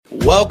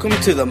Welcome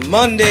to the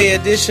Monday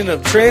edition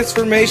of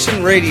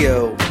Transformation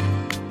Radio.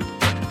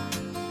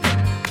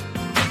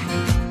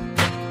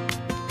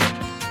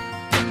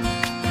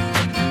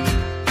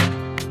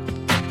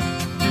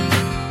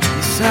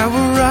 Yes, I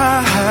will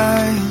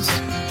rise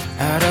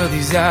out of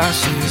these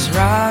ashes,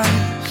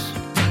 rise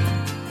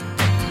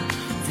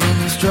from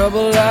this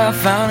trouble I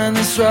found in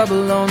this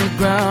trouble on the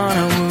ground.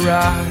 I will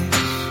rise.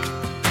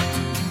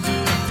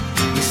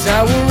 Yes,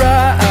 I will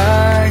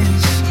rise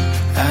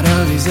out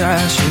of these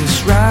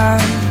ashes,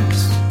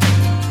 rise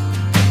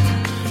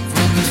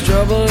from this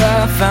trouble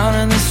I found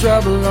in this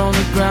trouble on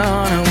the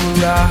ground. I will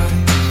rise,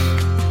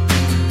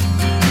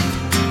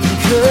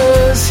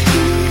 because He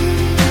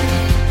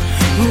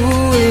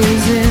who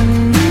is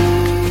in me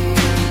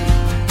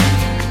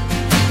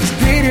is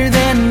greater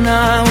than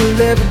I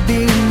will ever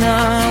be.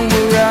 Now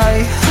will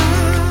rise.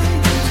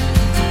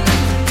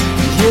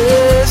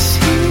 Yes,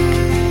 He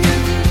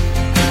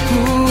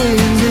who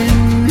is in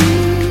me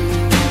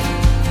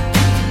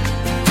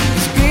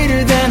is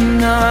greater than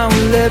I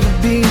will ever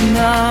be.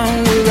 Now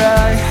will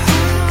rise.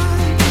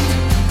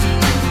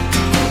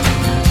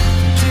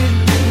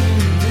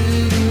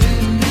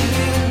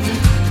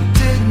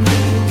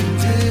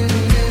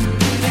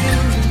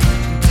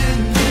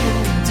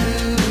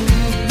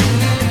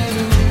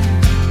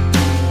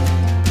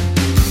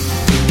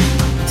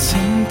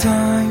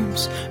 Sometimes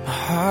my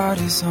heart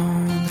is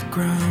on the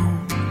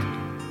ground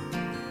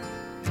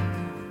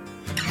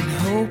and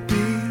hope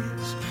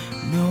is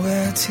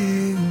nowhere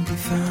to be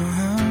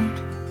found.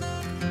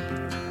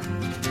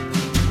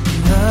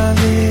 Love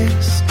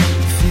is a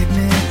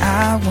figment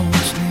I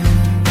once knew,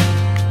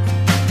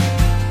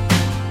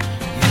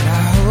 yet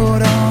I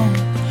hold on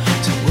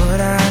to what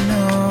I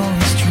know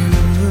is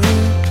true.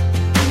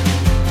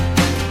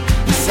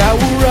 Yes, I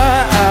will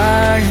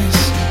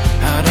rise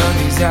out of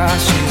these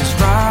ashes,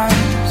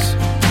 rise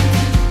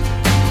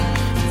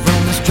from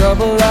this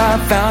trouble I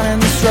found in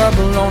this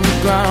trouble on the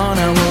ground.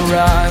 I will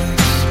rise.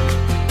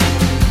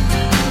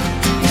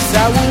 Yes,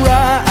 I will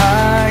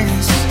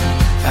rise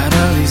out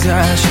of these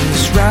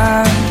ashes,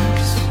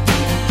 rise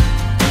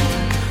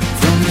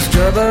from this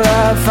trouble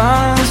I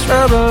found in this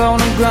trouble on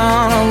the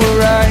ground. I will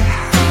rise,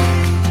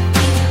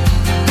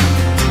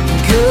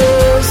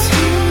 because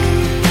He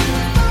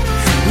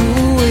who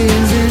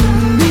is in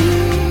me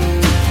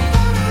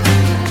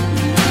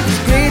is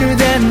greater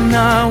than I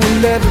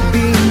will ever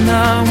be.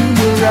 Now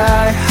will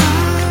rise.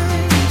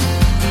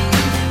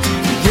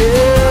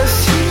 Yes,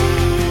 He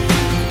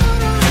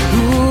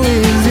who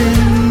is in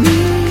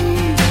me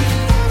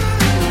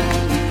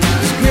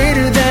is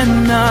greater than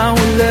I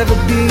will ever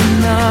be.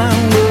 Now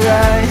will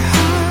rise.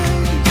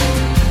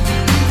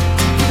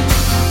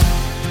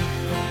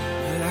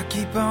 Well, I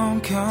keep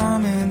on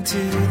coming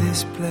to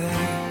this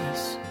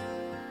place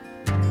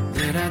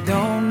that I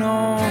don't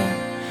know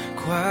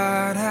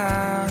quite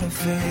how to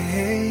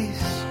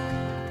face.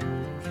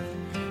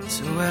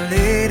 So I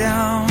lay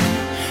down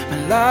my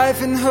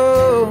life in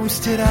hopes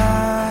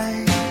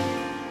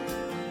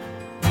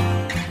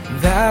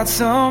that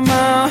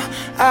somehow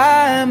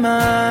I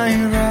might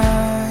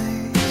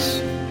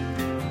rise.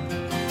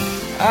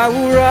 I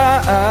will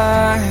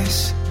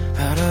rise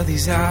out of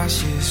these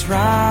ashes,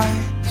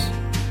 rise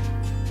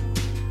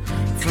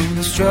from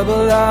this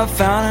trouble I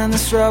found in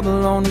this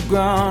trouble on the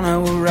ground. I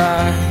will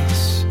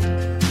rise.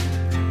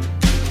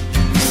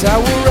 Yes, I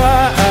will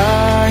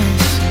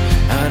rise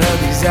out of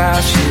these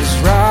ashes,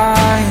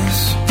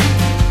 rise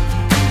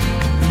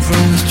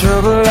from this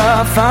trouble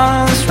I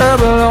found, this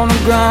trouble on the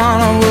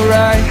ground. I will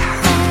rise,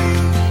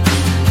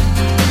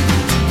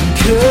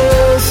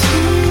 because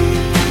He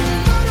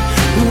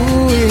who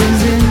is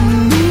in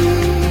me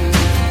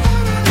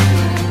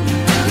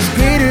is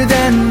greater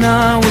than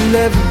I will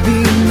ever be.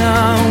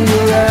 Now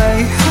will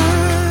rise.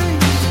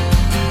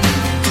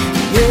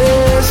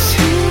 Yes,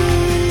 He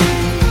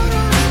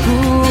who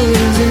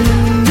is in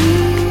me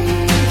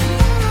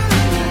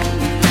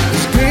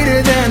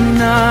greater than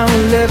I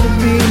will ever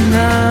be.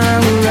 Now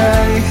will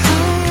rise.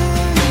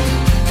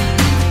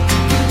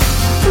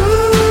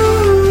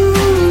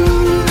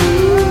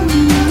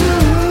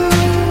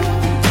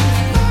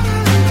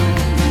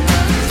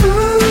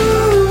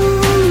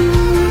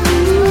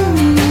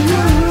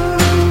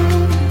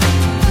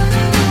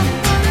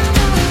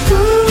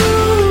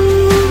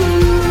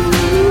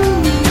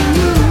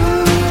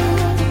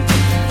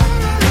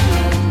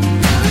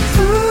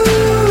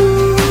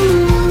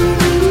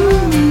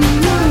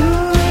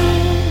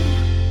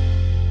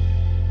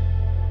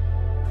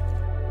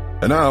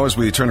 And now, as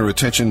we turn our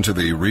attention to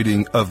the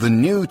reading of the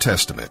New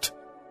Testament,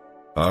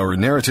 our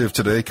narrative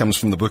today comes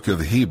from the book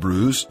of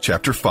Hebrews,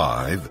 chapter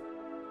 5,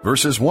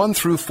 verses 1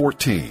 through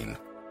 14.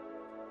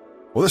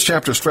 Well, this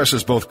chapter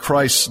stresses both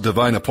Christ's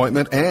divine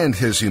appointment and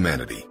His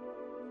humanity.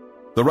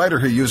 The writer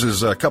here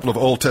uses a couple of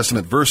Old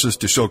Testament verses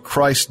to show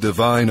Christ's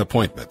divine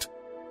appointment.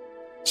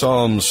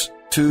 Psalms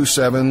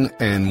 2:7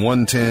 and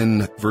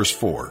 110, verse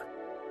 4.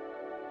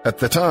 At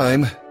the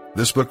time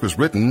this book was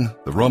written,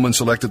 the Romans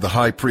selected the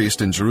high priest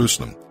in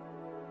Jerusalem.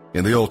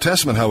 In the Old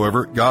Testament,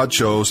 however, God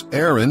chose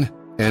Aaron,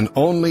 and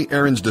only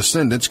Aaron's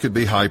descendants could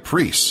be high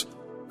priests,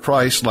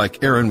 Christ,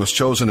 like Aaron, was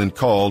chosen and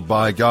called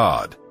by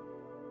God.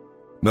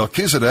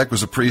 Melchizedek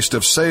was a priest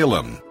of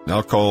Salem,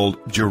 now called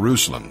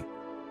Jerusalem.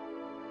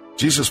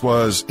 Jesus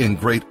was in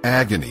great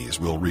agony, as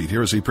we'll read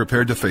here, as he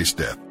prepared to face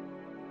death.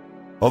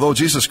 Although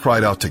Jesus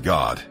cried out to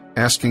God,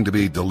 asking to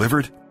be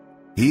delivered,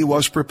 he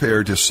was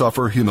prepared to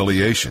suffer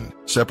humiliation,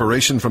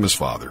 separation from his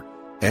Father,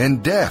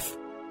 and death.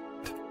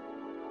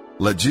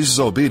 Let Jesus'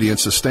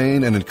 obedience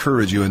sustain and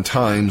encourage you in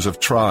times of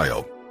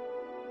trial.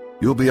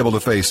 You'll be able to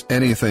face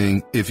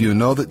anything if you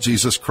know that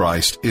Jesus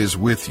Christ is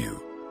with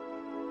you.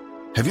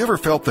 Have you ever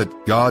felt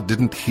that God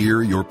didn't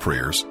hear your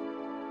prayers?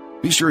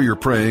 Be sure you're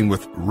praying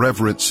with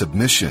reverent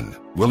submission,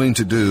 willing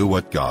to do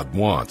what God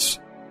wants.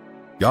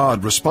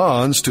 God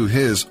responds to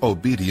his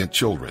obedient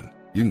children.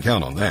 You can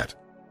count on that.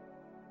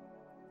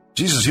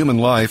 Jesus' human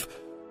life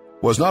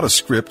was not a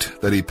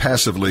script that he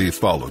passively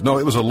followed. No,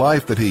 it was a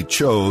life that he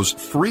chose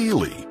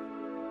freely.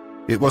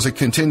 It was a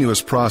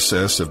continuous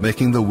process of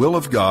making the will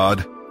of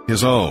God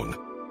his own.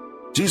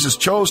 Jesus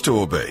chose to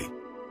obey,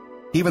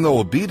 even though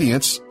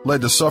obedience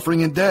led to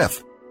suffering and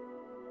death.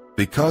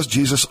 Because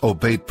Jesus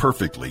obeyed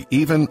perfectly,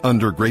 even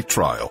under great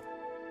trial,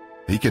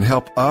 he can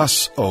help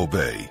us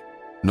obey,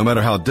 no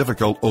matter how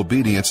difficult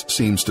obedience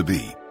seems to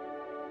be.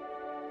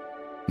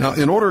 Now,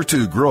 in order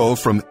to grow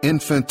from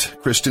infant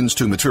Christians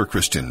to mature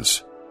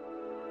Christians,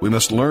 we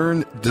must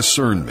learn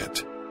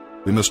discernment.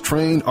 We must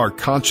train our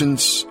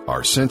conscience,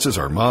 our senses,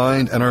 our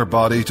mind, and our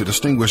body to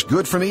distinguish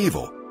good from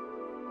evil.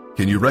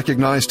 Can you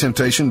recognize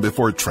temptation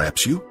before it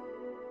traps you?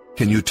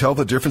 Can you tell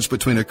the difference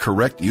between a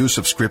correct use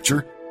of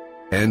Scripture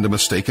and a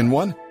mistaken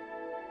one?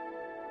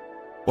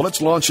 Well,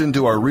 let's launch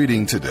into our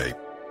reading today,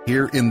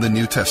 here in the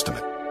New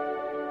Testament.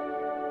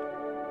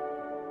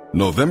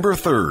 November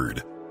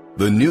 3rd,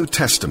 the New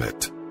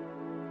Testament.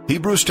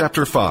 Hebrews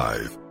chapter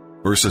 5,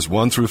 verses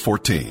 1 through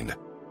 14.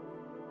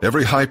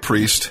 Every high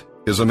priest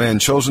is a man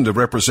chosen to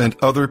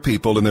represent other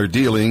people in their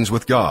dealings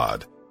with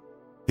God.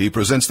 He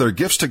presents their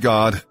gifts to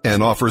God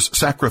and offers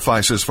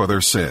sacrifices for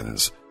their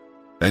sins.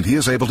 And he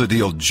is able to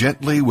deal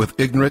gently with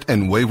ignorant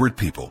and wayward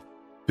people,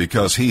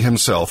 because he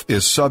himself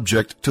is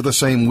subject to the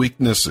same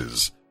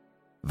weaknesses.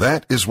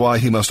 That is why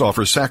he must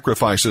offer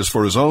sacrifices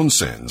for his own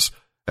sins,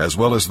 as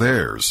well as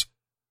theirs.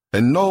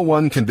 And no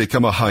one can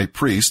become a high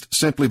priest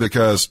simply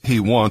because he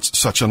wants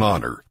such an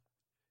honor.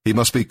 He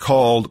must be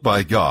called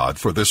by God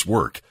for this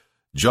work,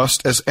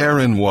 just as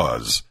Aaron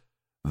was.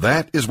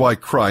 That is why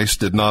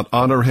Christ did not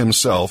honor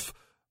himself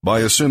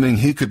by assuming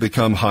he could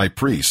become high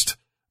priest.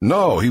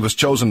 No, he was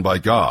chosen by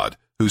God,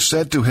 who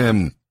said to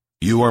him,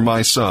 "You are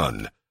my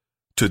son.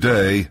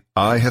 Today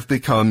I have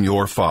become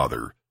your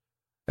father."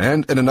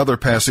 And in another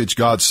passage,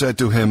 God said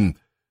to him,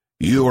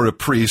 "You are a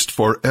priest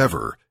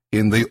forever,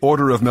 in the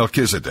order of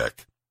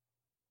Melchizedek."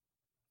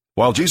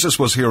 While Jesus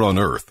was here on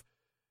earth,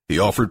 he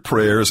offered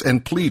prayers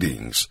and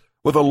pleadings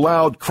with a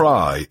loud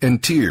cry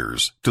and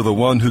tears to the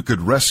one who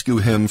could rescue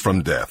him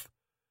from death.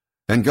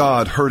 And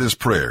God heard his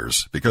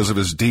prayers because of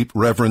his deep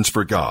reverence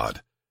for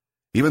God.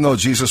 Even though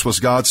Jesus was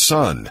God's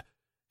son,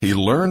 he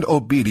learned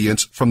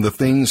obedience from the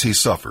things he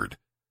suffered.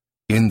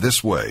 In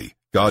this way,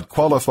 God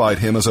qualified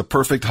him as a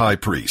perfect high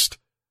priest,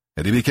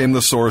 and he became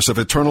the source of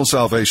eternal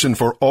salvation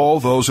for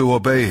all those who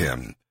obey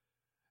him.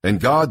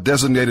 And God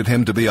designated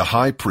him to be a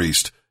high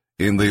priest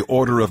in the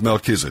order of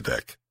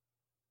Melchizedek.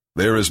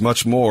 There is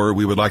much more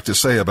we would like to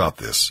say about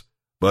this,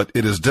 but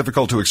it is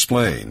difficult to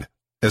explain,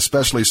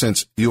 especially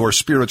since you are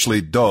spiritually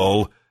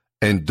dull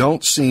and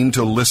don't seem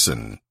to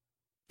listen.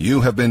 You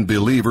have been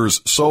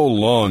believers so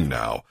long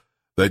now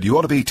that you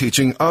ought to be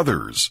teaching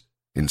others.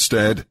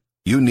 Instead,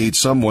 you need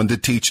someone to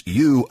teach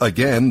you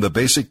again the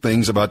basic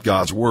things about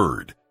God's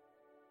Word.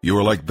 You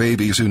are like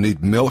babies who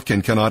need milk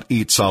and cannot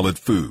eat solid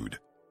food.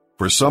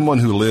 For someone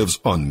who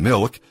lives on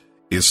milk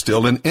is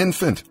still an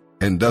infant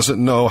and doesn't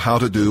know how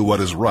to do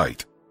what is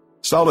right.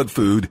 Solid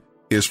food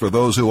is for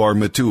those who are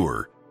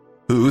mature,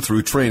 who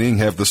through training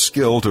have the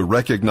skill to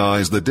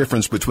recognize the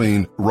difference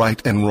between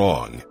right and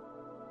wrong.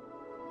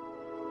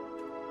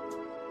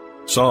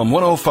 Psalm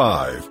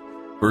 105,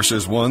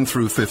 verses 1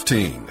 through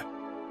 15.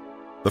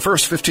 The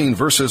first 15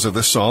 verses of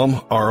this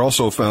psalm are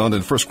also found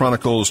in 1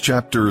 Chronicles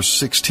chapter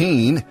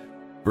 16,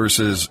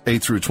 verses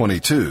 8 through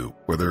 22,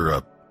 where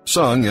they're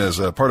sung as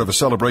a part of a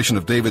celebration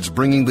of David's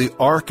bringing the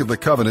Ark of the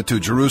Covenant to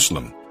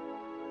Jerusalem.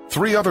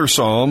 3 other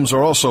psalms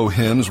are also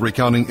hymns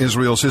recounting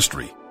Israel's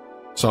history.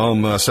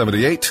 Psalm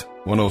 78,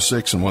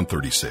 106, and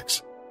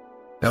 136.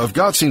 Now, if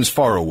God seems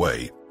far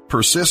away,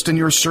 persist in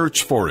your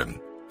search for him.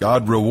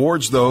 God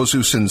rewards those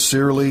who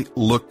sincerely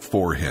look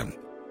for him.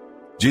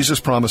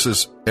 Jesus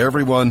promises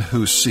everyone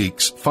who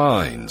seeks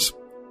finds.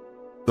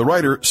 The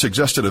writer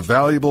suggested a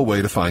valuable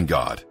way to find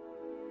God.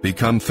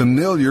 Become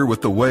familiar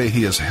with the way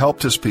he has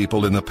helped his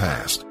people in the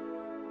past.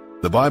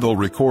 The Bible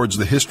records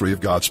the history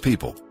of God's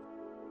people.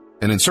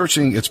 And in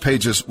searching its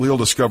pages, we'll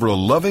discover a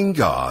loving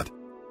God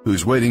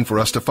who's waiting for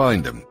us to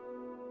find him.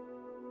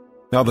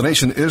 Now, the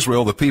nation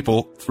Israel, the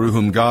people through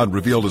whom God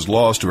revealed his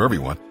laws to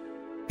everyone,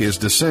 is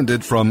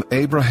descended from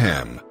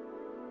Abraham.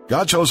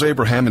 God chose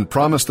Abraham and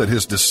promised that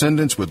his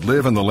descendants would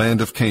live in the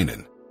land of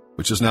Canaan,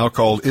 which is now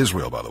called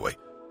Israel, by the way.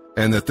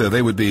 and that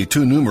they would be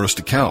too numerous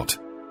to count.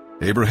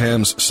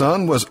 Abraham's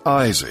son was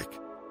Isaac.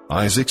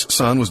 Isaac's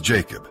son was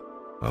Jacob.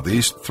 Now,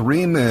 these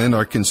three men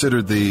are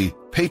considered the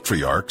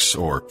patriarchs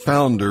or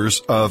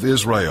founders of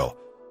Israel.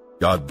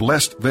 God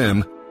blessed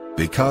them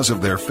because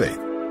of their faith.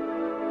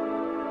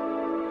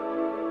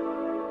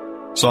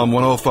 Psalm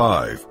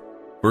 105,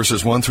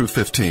 verses 1 through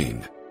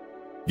 15.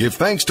 Give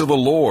thanks to the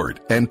Lord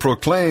and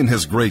proclaim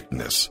his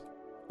greatness.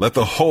 Let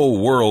the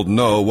whole world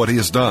know what he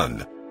has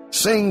done.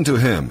 Sing to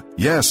him,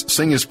 yes,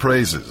 sing his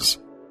praises.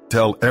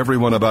 Tell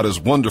everyone about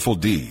his wonderful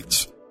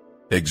deeds.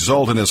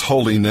 Exalt in his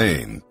holy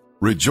name.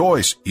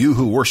 Rejoice, you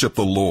who worship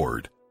the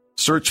Lord.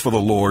 Search for the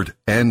Lord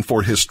and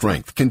for his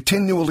strength.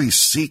 Continually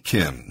seek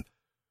him.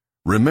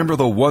 Remember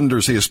the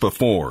wonders he has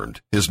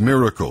performed, his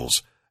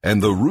miracles,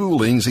 and the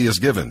rulings he has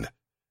given.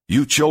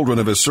 You children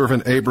of his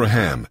servant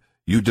Abraham,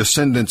 you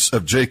descendants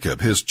of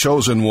Jacob, his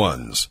chosen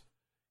ones.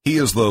 He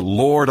is the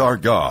Lord our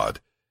God.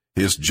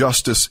 His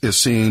justice is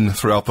seen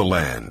throughout the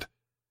land.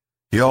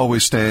 He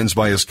always stands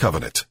by his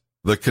covenant,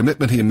 the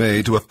commitment he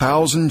made to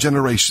 1,000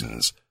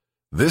 generations.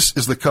 This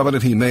is the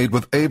covenant he made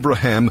with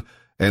Abraham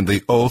and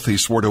the oath he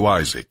swore to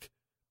Isaac.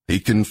 He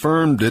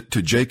confirmed it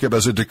to Jacob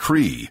as a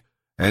decree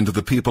and to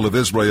the people of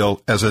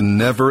Israel as a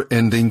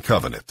never-ending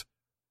covenant.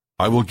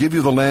 I will give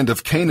you the land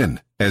of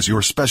Canaan as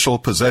your special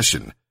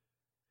possession.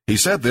 He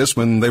said this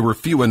when they were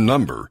few in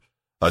number,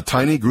 a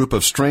tiny group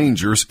of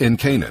strangers in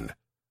Canaan.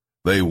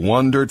 They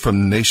wandered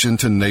from nation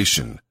to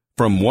nation,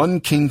 from one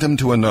kingdom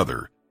to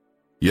another.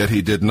 Yet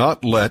he did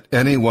not let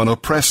anyone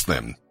oppress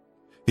them.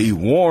 He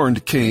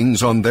warned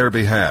kings on their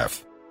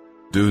behalf.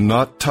 Do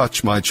not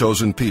touch my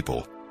chosen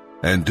people,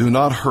 and do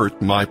not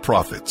hurt my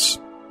prophets.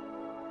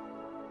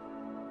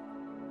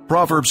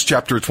 Proverbs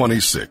chapter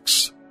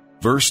 26,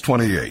 verse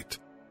 28.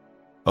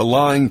 A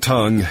lying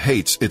tongue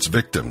hates its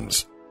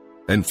victims,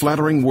 and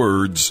flattering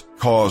words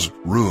cause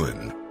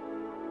ruin.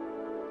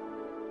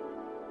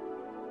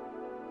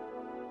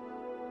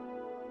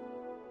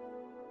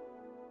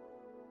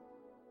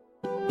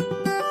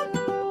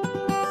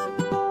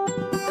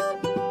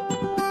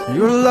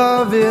 Your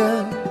love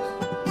is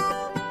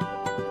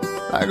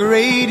like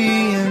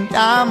radiant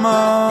diamonds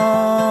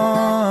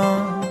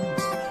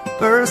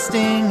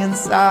bursting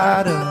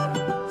inside us.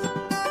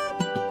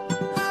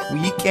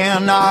 We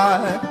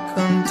cannot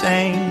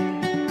contain.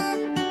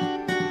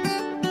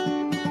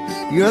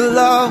 Your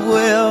love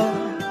will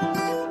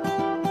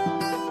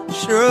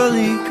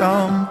surely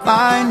come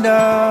find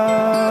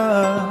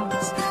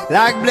us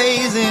like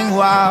blazing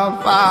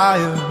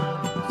wildfire,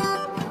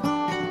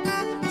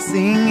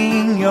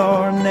 singing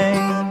your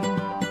name.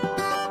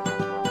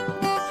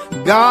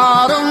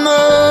 God of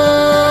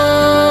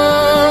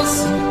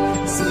mercy,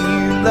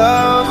 sweet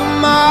love of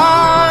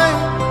mine,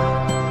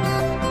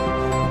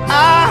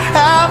 I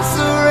have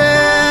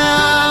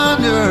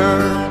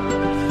surrendered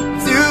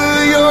to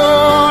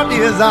your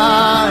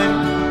design.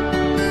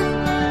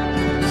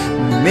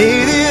 May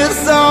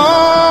this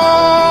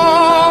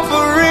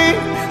offering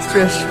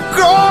stretch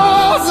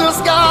across the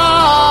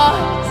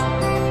skies.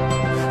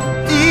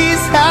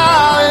 These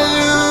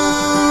hallelujahs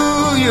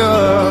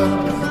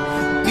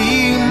be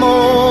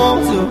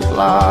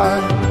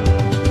multiplied.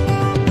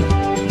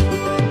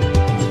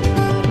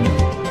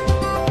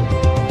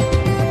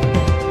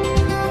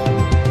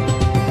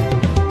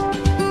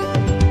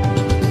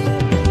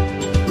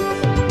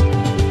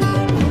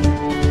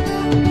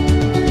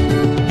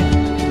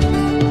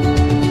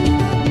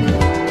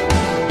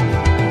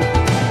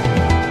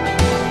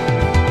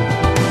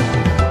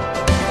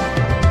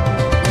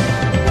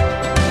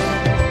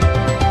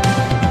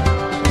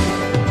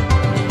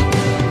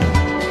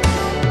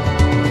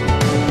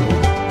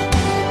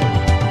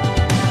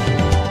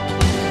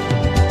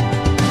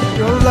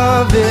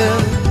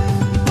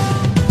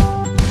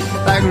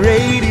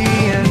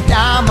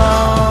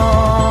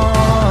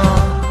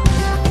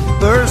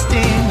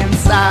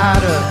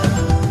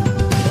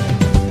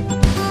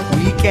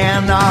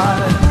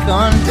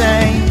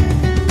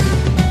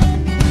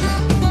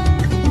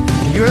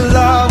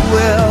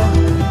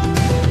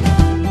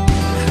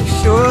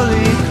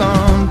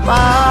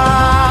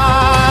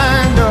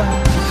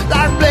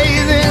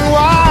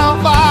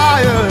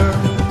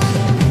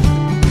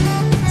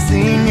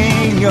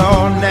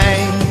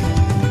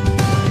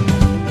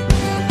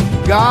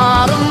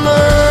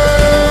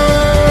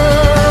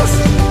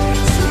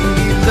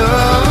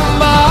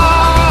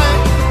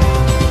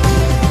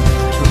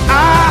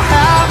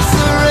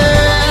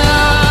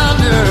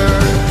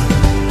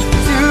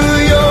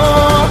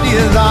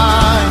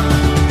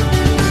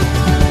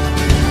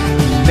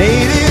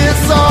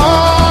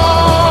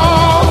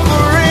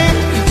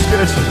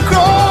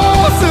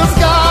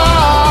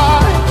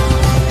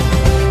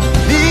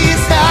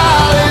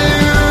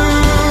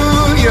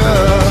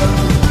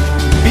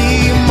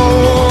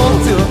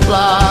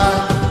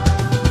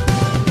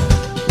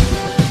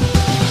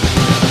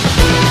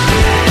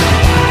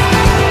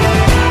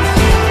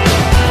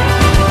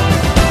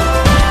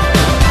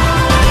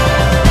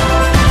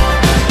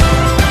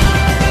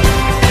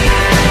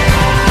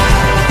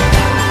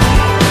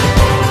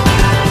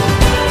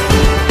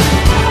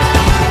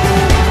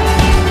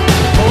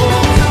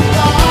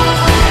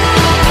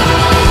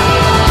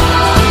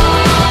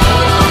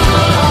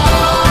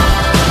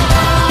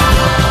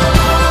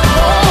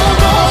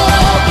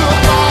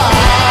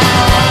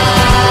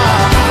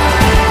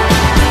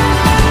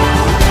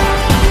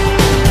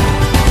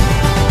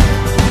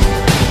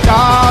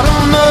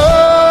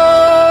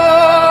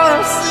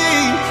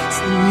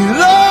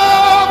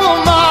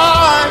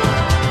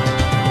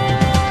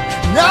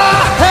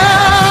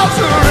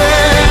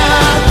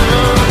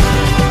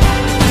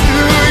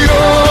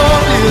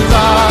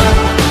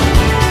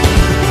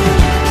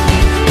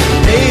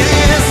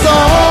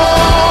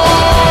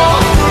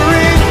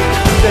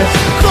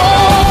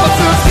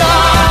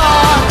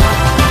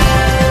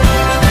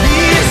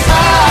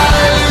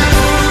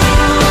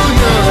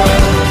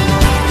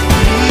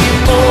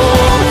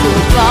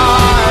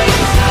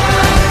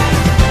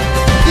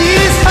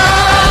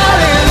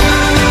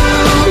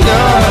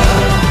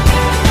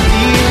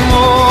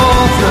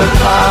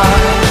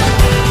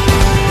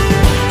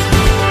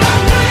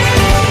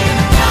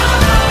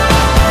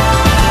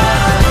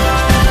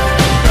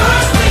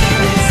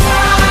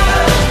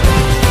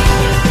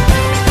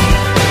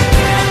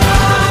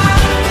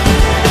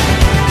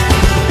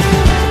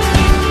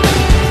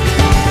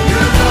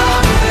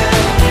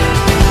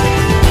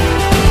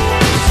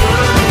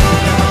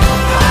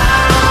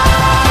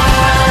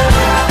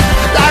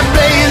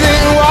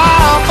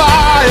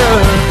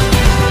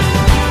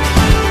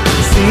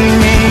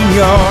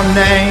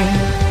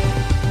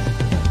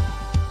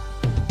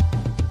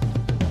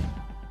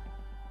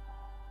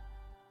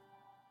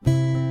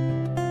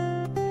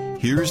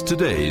 Here's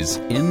today's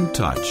In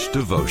Touch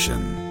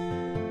devotion.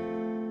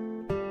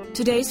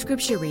 Today's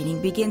scripture reading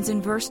begins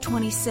in verse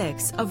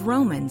 26 of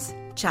Romans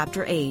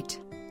chapter 8.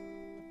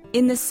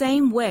 In the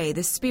same way,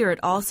 the Spirit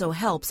also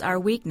helps our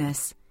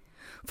weakness.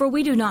 For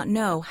we do not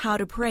know how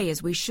to pray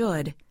as we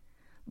should,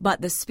 but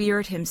the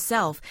Spirit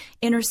Himself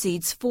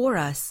intercedes for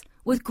us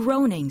with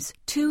groanings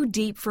too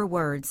deep for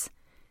words.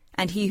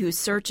 And He who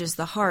searches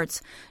the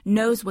hearts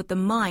knows what the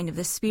mind of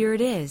the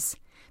Spirit is,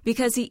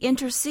 because He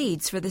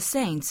intercedes for the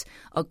saints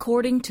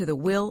according to the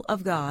will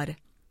of God.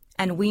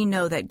 And we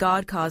know that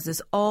God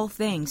causes all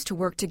things to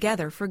work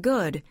together for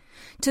good,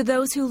 to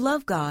those who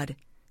love God,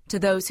 to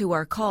those who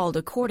are called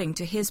according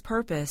to His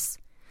purpose.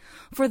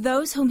 For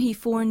those whom He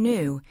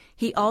foreknew,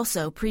 He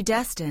also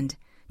predestined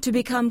to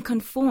become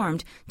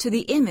conformed to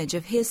the image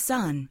of His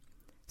Son,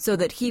 so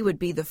that He would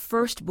be the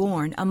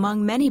firstborn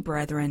among many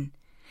brethren.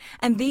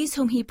 And these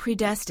whom He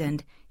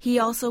predestined, He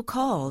also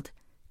called.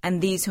 And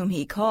these whom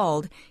He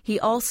called, He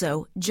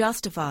also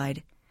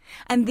justified.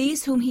 And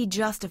these whom He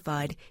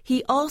justified,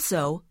 He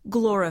also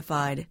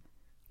glorified.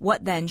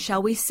 What then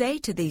shall we say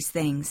to these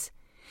things?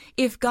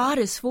 If God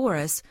is for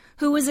us,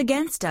 who is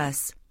against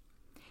us?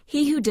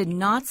 He who did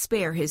not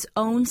spare His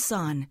own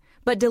Son,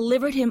 but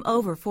delivered Him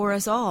over for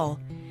us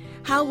all,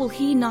 how will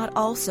He not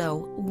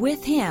also,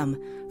 with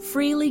Him,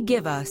 freely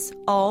give us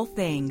all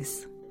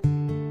things?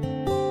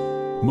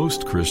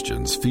 Most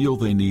Christians feel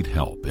they need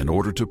help in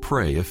order to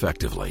pray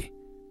effectively.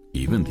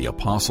 Even the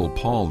Apostle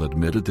Paul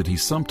admitted that he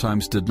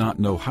sometimes did not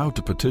know how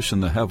to petition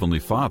the Heavenly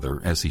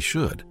Father as he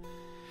should.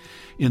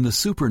 In the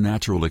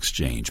supernatural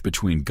exchange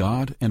between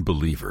God and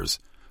believers,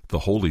 the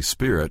Holy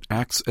Spirit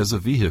acts as a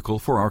vehicle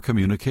for our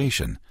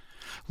communication,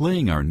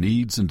 laying our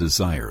needs and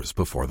desires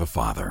before the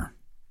Father.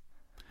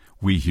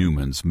 We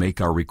humans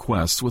make our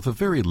requests with a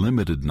very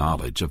limited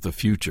knowledge of the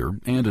future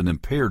and an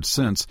impaired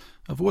sense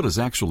of what is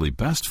actually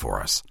best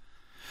for us.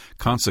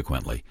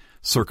 Consequently,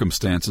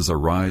 circumstances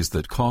arise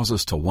that cause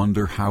us to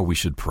wonder how we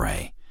should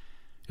pray.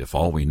 If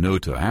all we know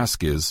to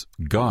ask is,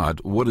 God,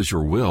 what is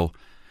your will?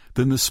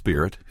 Then the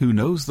Spirit, who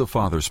knows the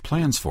Father's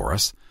plans for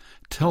us,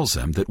 tells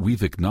Him that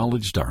we've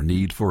acknowledged our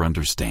need for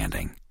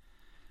understanding.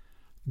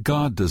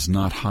 God does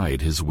not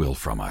hide His will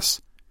from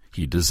us.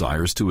 He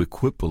desires to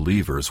equip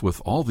believers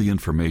with all the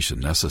information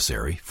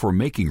necessary for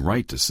making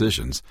right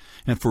decisions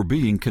and for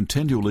being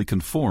continually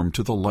conformed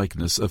to the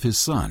likeness of His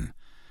Son.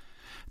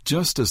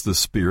 Just as the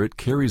Spirit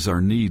carries our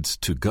needs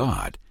to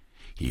God,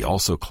 He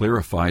also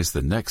clarifies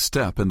the next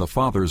step in the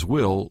Father's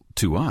will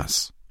to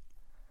us.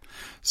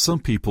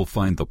 Some people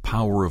find the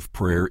power of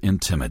prayer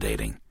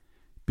intimidating.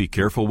 Be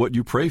careful what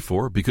you pray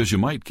for, because you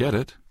might get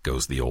it,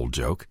 goes the old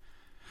joke.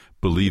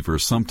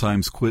 Believers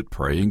sometimes quit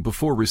praying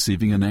before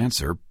receiving an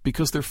answer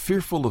because they're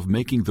fearful of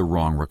making the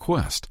wrong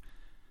request.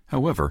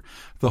 However,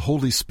 the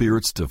Holy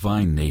Spirit's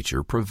divine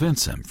nature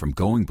prevents him from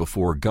going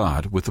before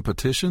God with a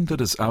petition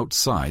that is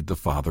outside the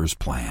Father's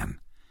plan.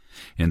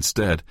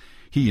 Instead,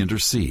 He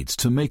intercedes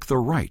to make the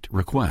right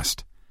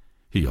request.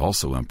 He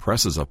also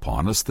impresses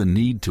upon us the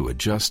need to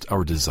adjust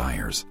our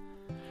desires.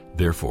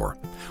 Therefore,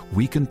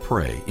 we can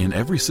pray in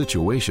every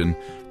situation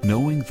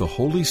knowing the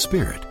Holy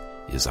Spirit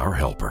is our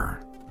helper.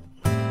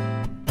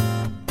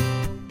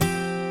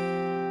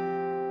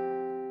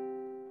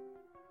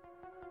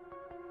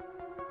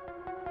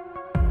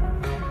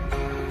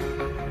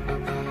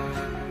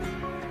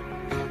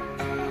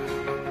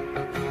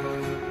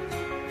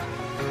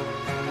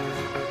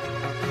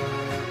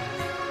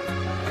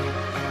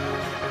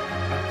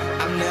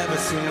 Never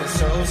seen a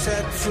soul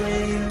set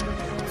free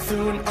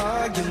through an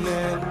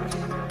argument.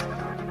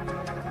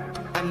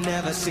 I've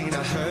never seen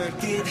a hurt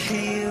get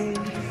healed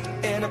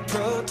in a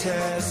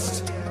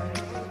protest.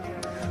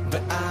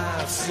 But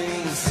I've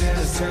seen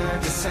sinners turn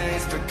to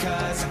saints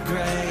because of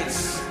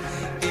grace.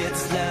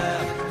 It's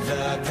love,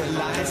 love that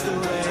lights the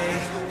way.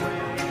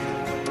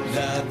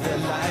 Love that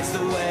lights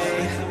the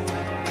way.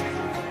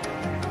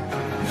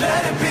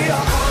 Let it be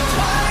our arms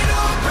wide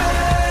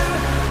open,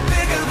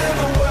 bigger than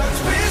the words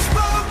we've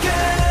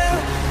spoken.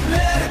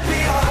 Let it be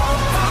our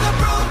home for the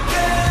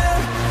broken.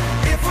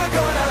 If we're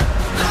gonna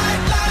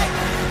light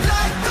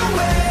the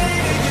way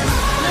to you.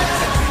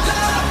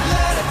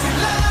 Let it be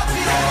love,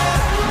 yeah.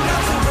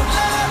 Nothing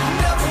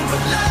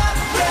but love,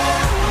 yeah.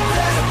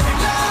 Let it be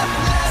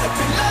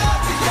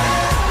love, yeah.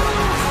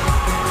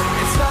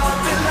 It's love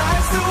that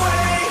lights the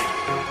way.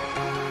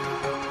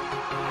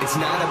 It's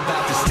not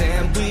about the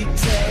stand we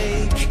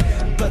take,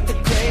 but the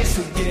grace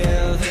we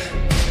give.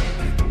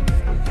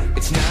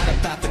 It's not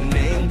about the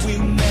name we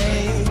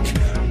make,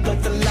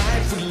 but the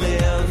life we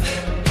live.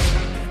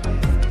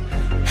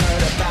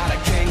 Heard about a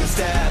king who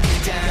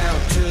stepped down,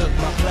 took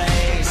my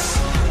place.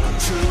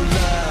 True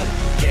love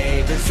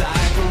gave his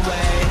life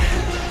away.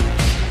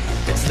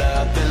 It's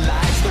love that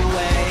lights the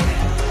way.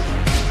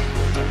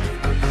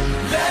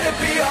 Let it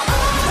be our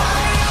arms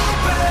wide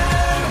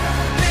open,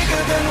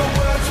 bigger than the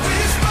words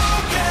we've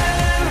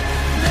spoken.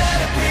 Let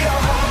it be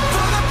our home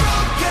for the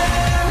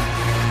broken.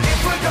 If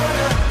we're gonna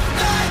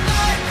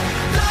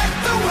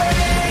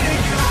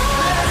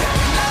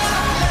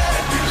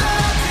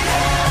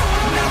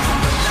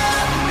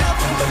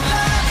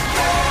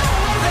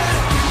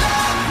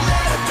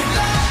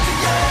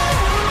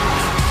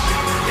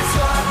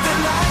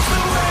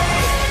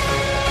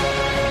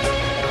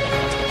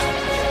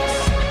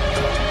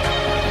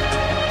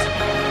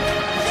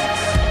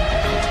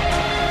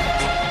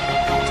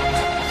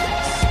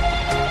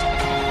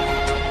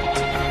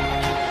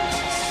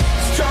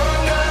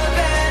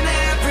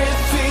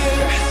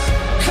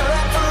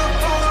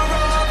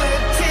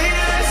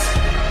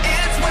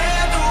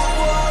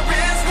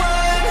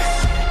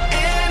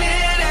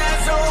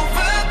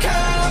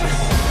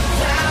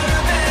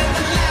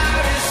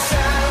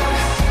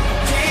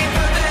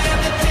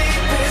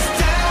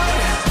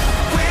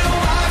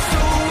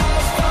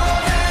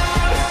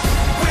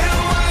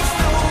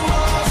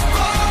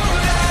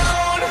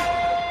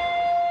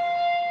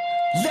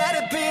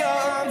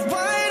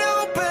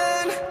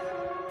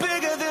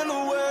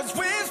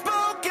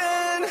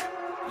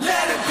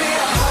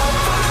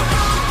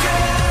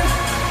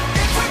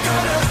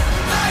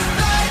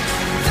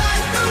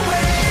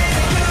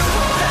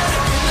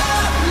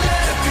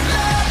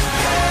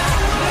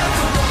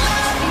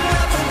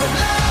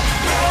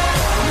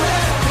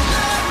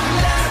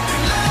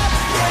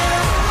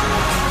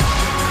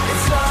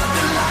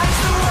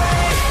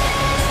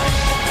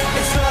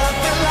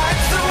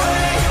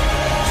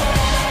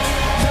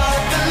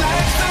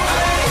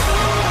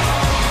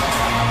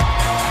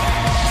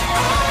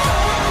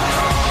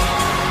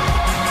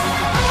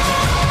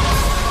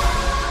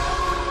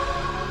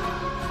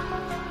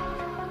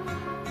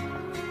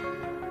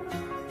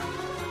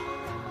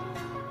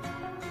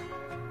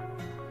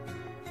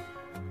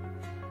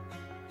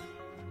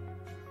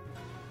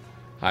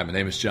Hi, my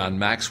name is John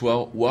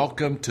Maxwell.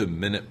 Welcome to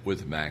Minute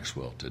with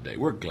Maxwell today.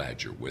 We're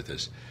glad you're with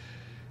us.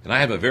 And I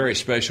have a very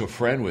special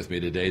friend with me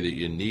today that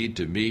you need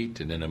to meet.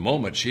 And in a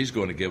moment, she's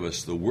going to give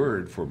us the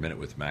word for Minute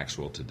with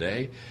Maxwell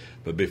today.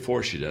 But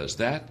before she does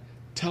that,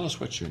 tell us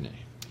what's your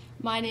name.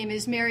 My name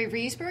is Mary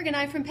Riesberg, and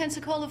I'm from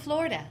Pensacola,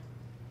 Florida.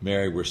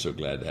 Mary, we're so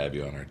glad to have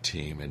you on our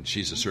team. And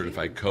she's a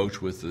certified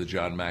coach with the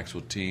John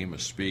Maxwell team, a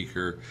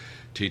speaker,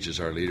 teaches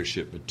our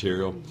leadership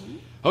material.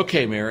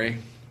 Okay, Mary,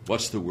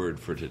 what's the word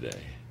for today?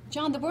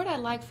 John, the word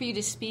I'd like for you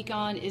to speak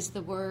on is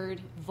the word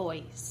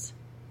voice.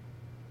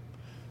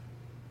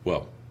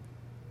 Well,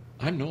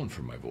 I'm known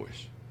for my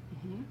voice.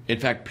 In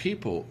fact,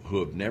 people who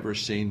have never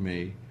seen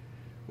me,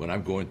 when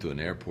I'm going through an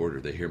airport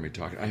or they hear me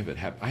talking, I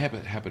have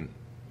it happen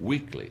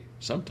weekly,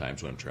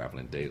 sometimes when I'm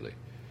traveling daily.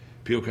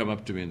 People come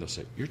up to me and they'll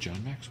say, "You're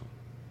John Maxwell."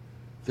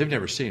 They've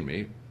never seen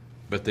me,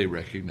 but they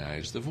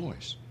recognize the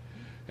voice.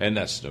 And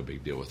that's no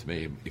big deal with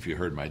me. If you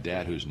heard my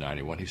dad, who's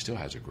 91, he still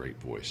has a great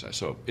voice.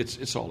 So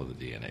it's all in the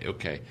DNA,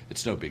 okay?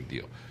 It's no big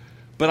deal.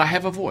 But I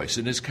have a voice,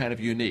 and it's kind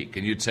of unique.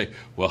 And you'd say,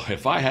 well,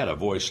 if I had a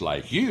voice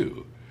like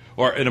you,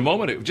 or in a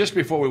moment, just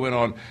before we went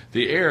on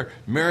the air,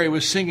 Mary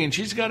was singing.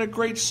 She's got a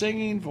great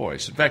singing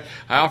voice. In fact,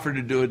 I offered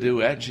to do a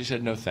duet, and she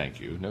said, no, thank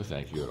you. No,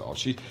 thank you at all.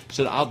 She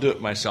said, I'll do it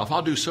myself.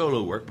 I'll do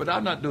solo work, but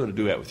I'm not doing a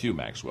duet with you,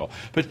 Maxwell.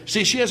 But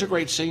see, she has a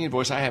great singing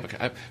voice. I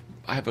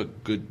have a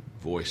good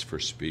voice for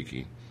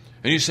speaking.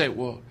 And you say,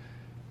 well,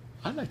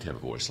 I'd like to have a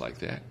voice like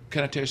that.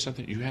 Can I tell you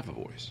something? You have a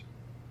voice.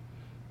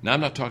 Now,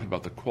 I'm not talking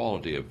about the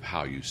quality of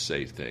how you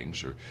say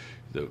things or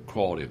the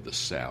quality of the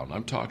sound.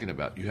 I'm talking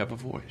about you have a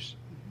voice.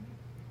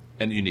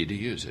 And you need to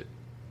use it.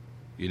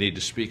 You need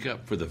to speak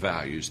up for the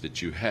values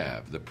that you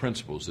have, the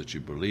principles that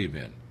you believe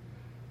in.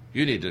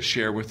 You need to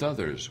share with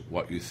others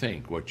what you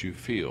think, what you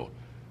feel.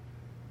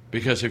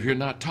 Because if you're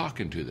not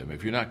talking to them,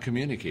 if you're not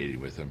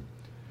communicating with them,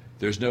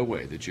 there's no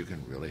way that you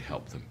can really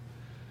help them.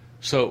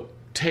 So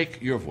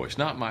take your voice,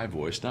 not my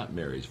voice, not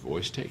Mary's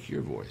voice, take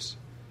your voice.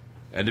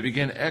 And to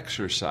begin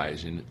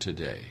exercising it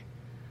today.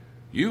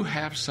 You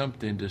have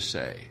something to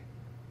say.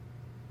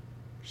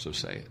 So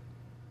say it.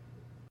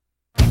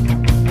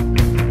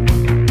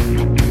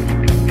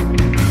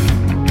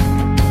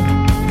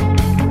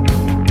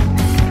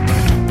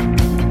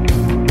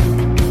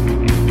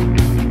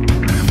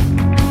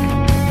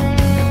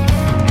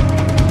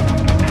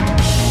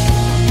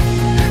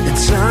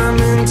 Time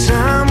and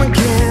time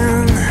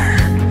again,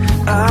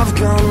 I've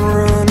gone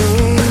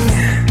running,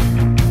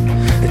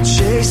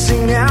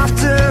 chasing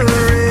after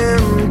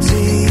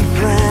empty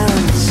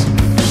plans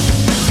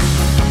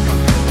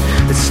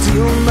that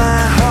steal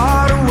my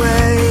heart away.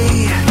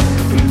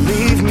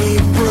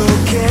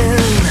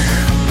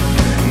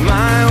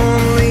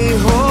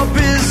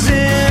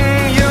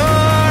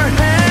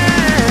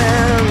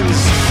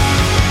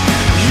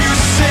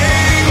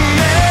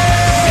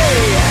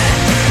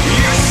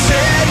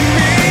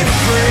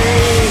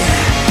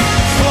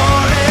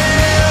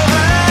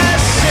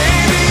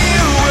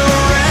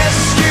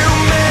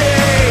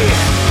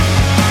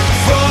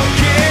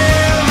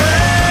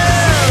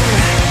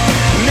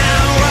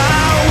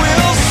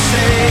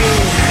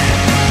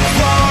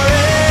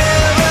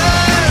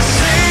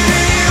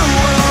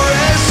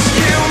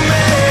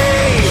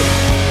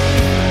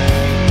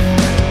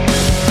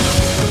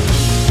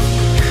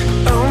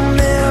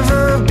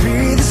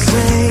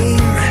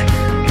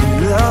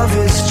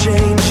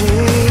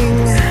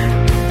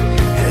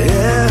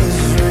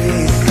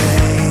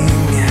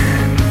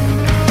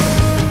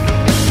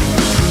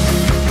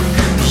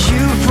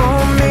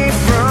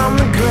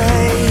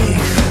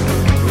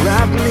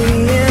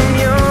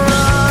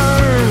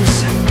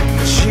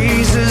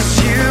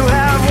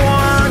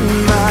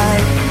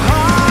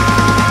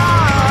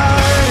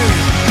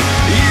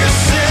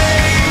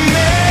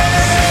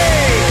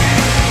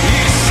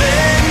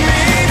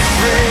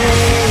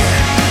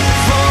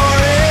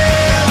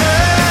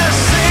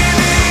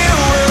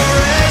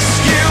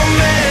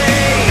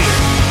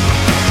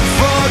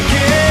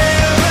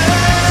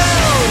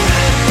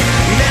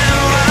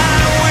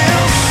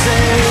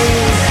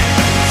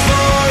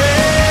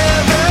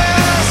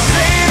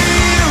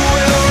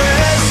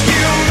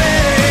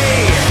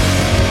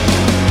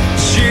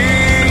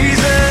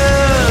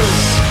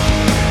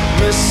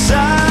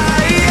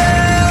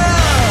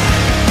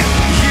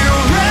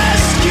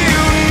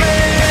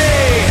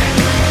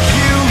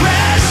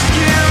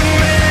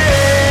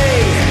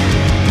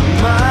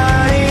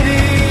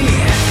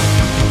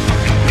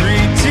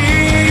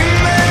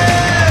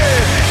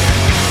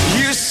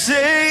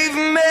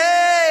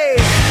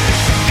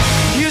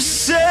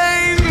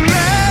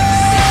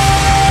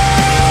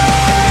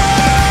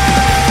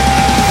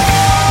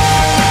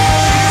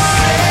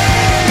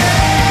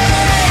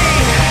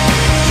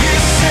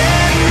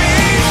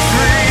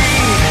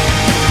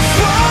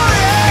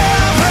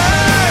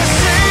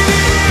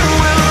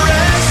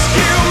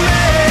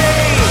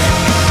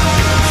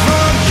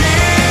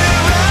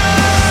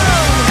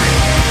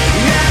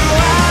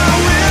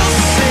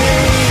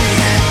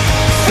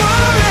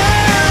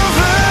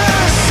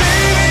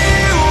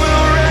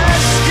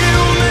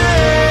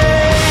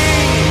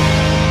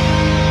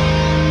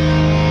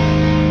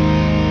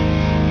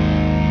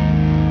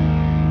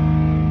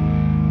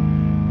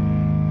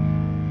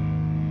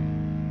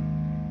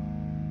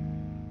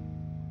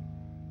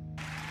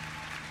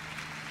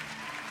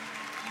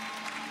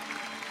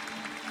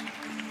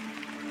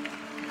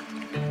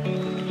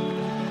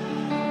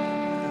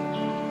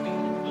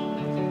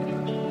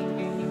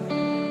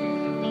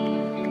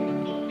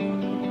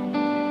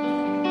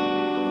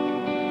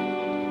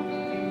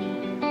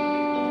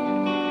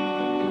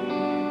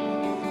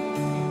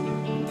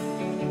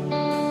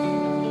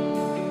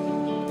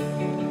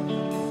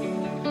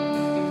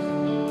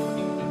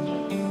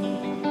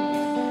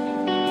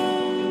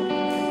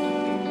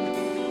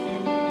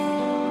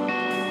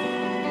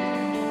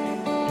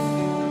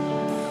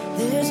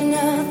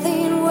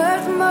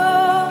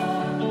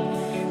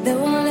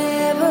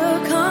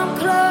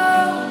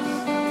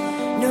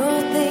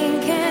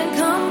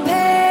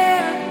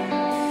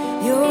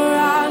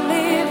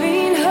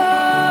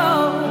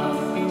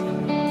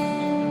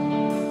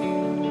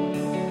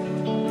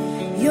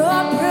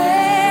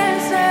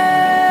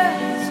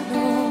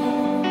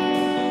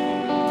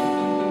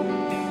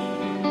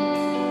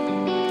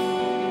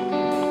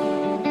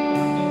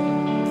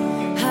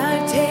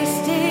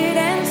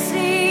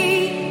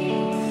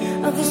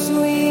 of the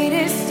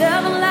sweetest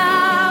of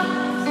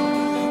loves,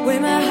 where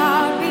my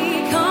heart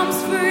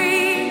becomes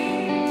free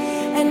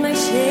and my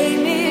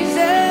shame is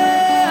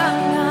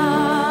undone.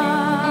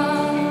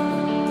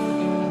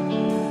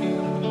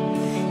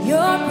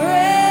 Your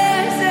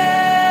presence,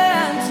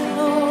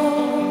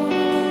 Lord.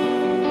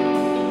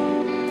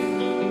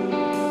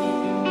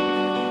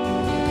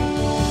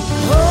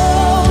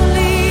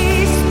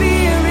 Holy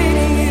Spirit,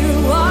 you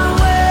are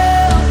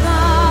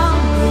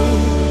welcome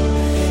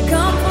here.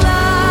 Come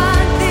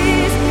flood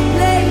this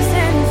place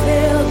and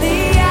fill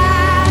the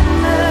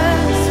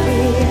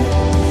atmosphere.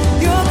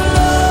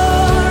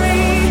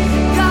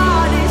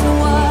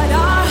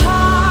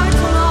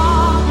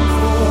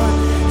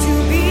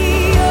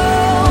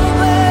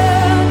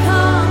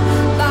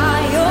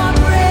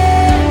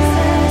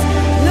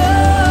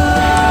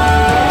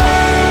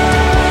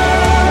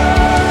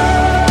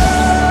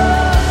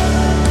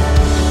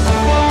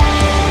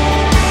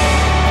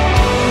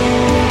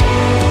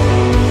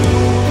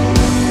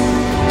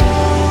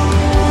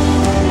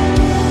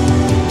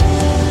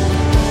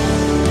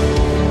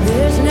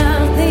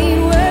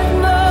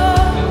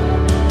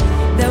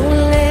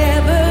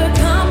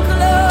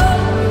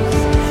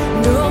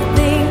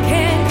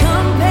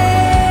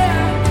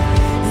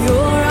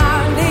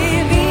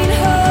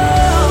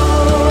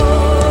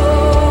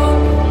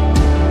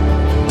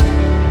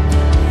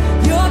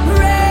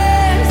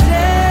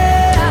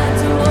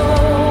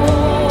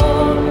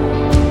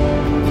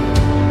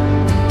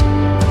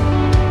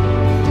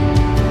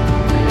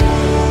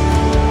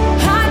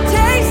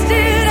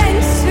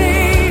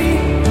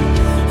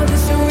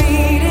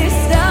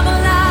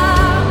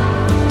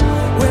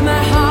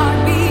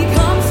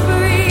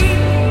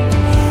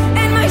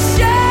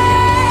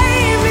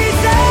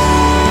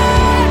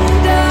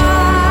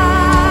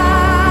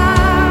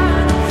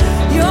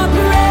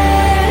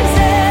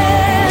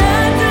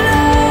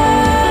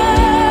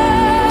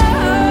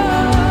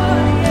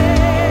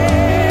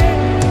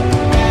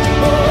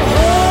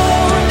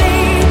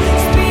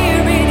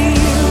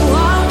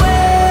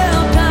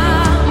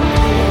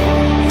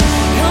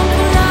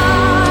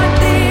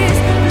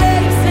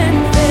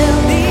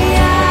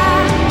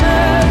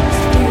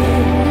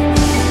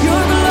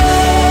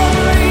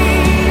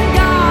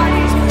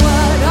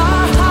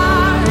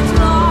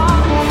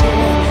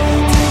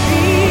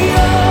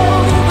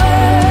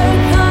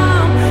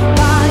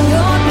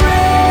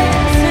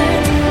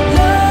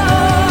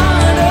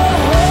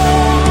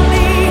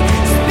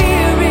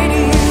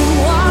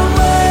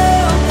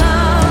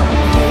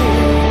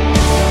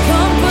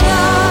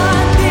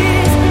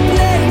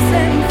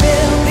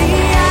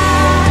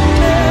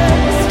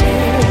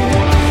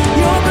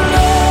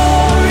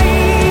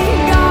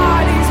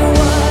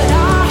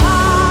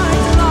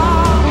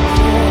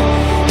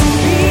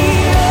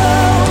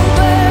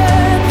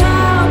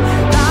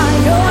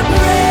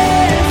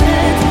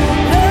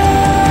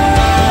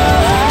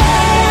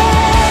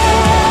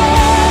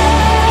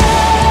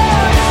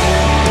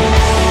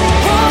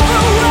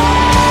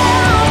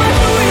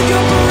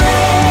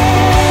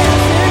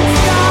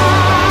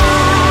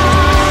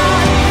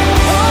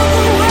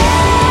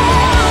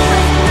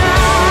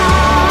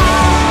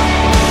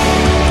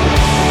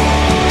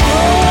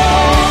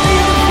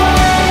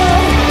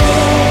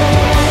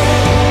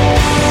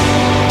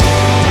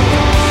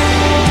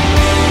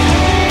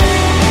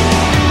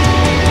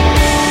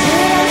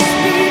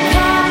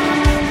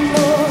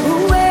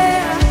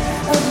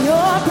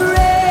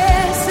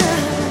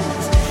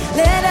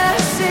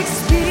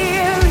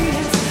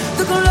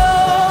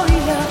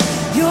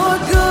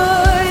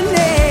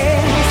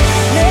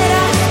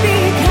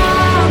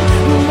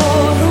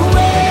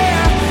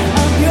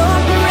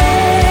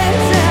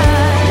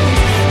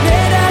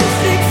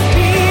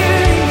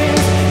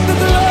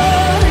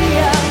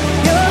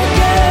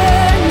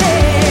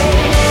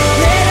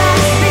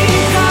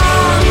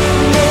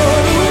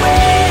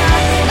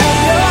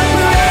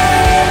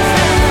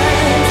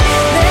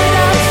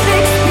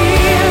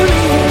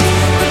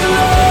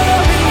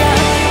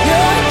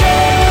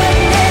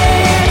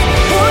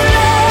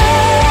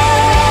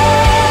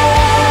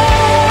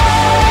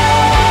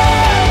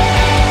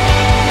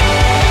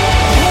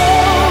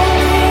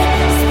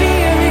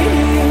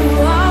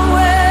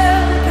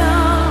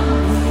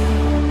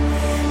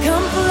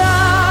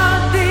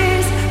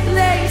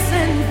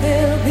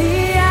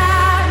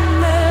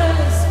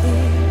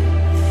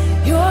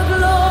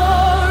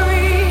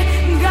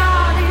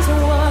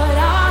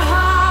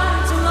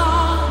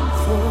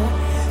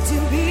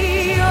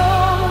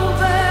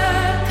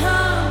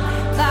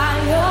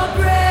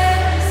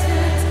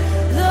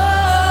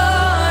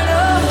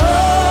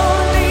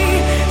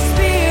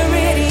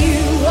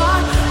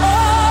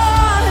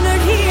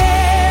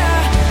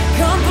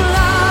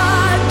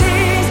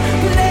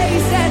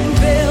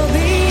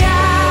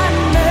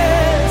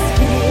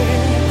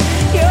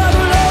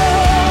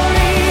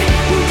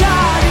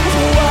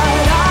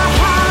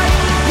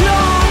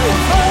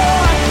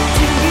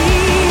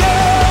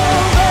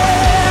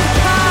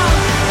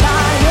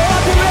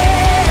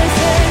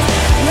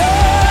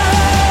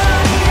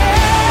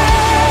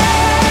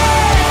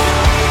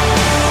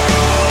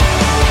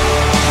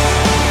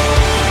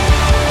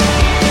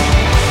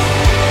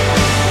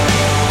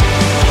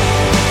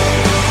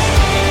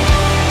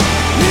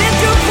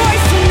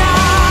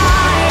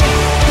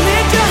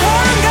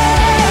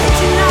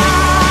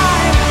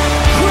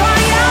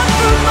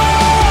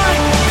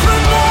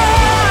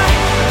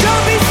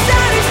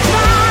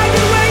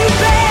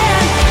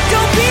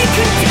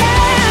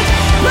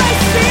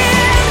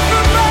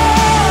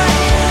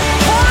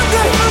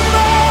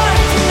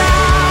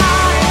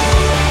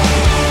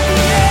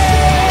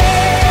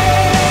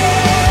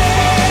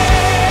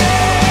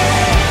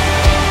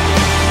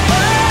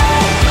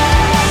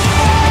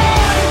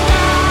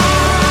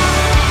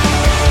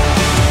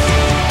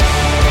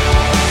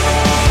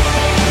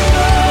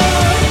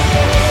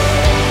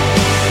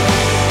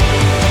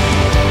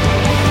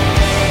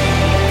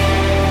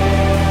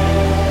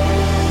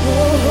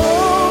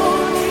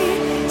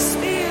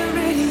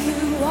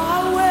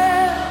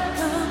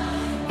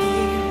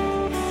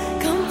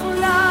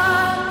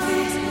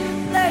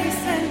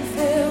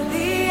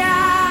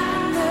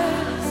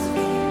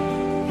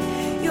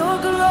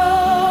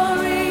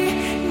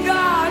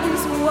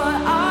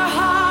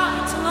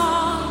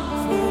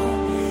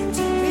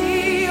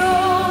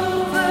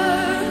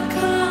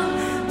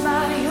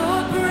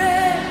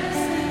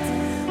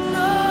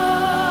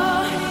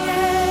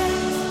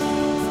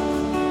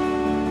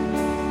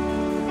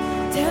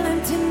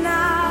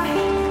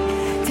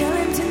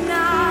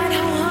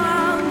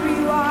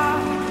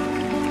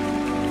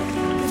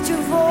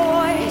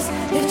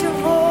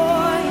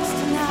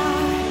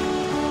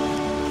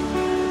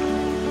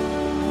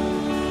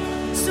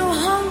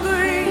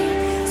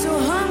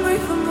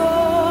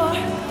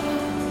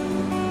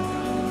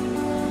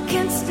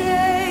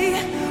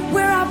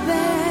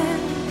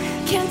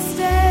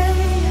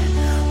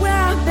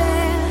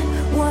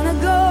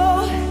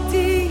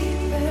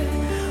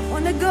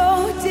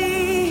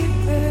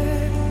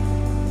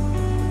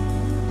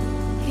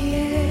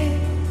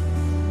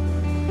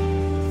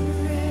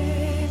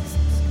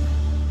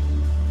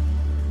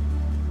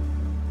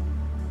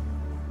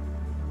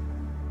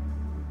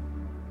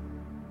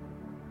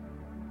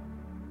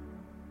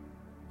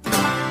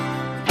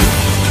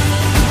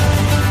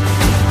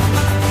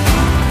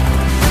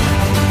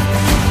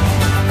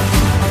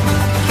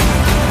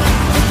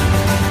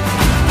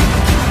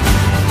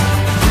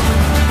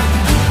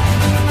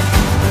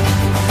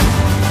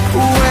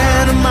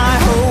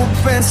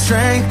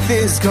 strength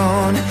is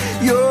gone.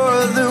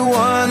 You're the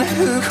one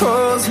who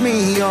calls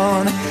me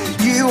on.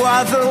 You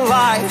are the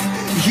life,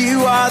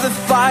 you are the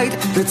fight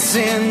that's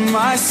in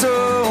my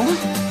soul.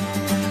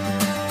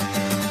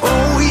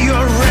 Oh,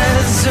 your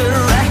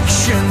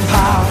resurrection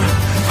power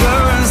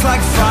burns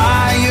like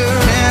fire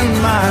in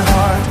my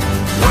heart.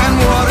 When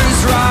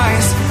waters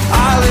rise,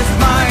 I lift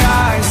my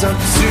eyes up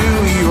to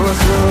your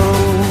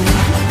throne.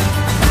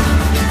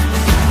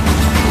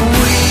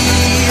 We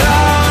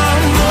are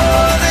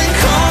more than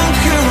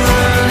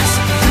conquerors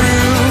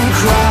through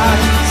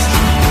Christ.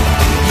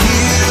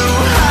 You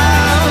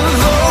have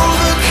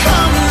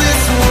overcome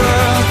this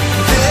world,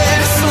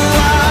 this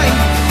life.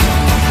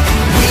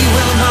 We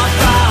will not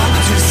bow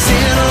to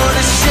sin or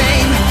to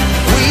shame.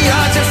 We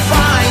are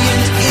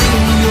defiant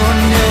in your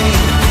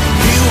name.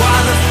 You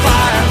are the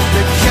fire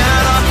that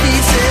cannot be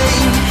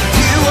tamed.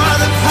 You are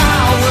the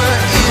power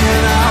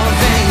in our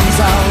veins,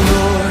 our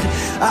Lord,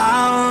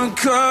 our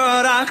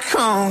God, our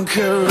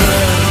conqueror.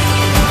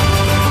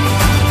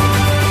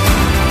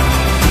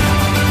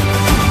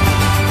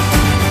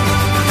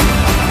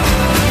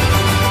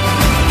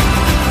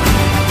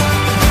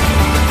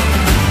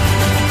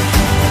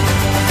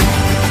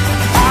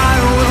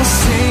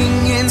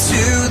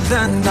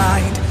 The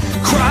night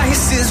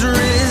Christ is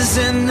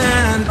risen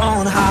and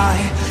on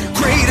high.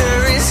 Greater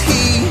is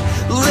he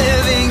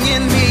living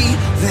in me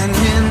than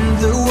in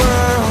the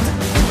world.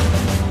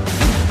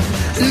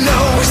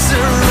 No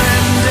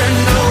surrender,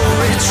 no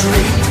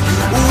retreat.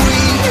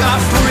 We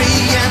are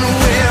free and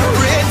we're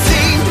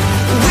redeemed.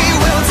 We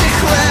will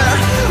declare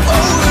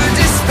over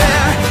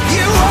despair,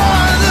 you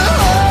are the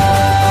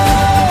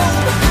hope.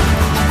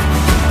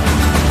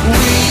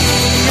 We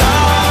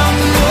are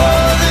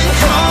more than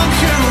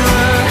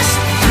conquerors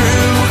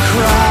through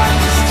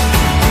Christ.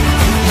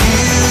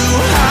 You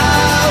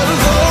have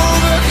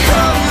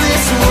overcome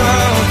this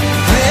world,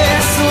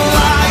 this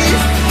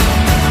life.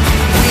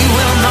 We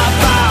will not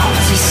bow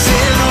to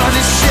sin or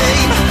to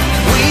shame.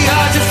 We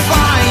are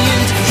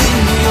defiant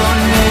in your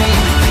name.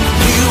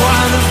 You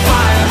are the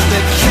fire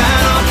that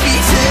cannot be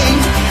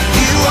tamed.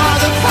 You are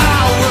the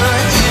power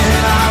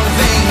in our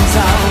veins,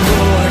 our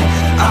Lord,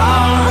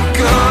 our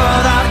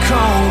God, our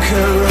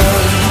conqueror.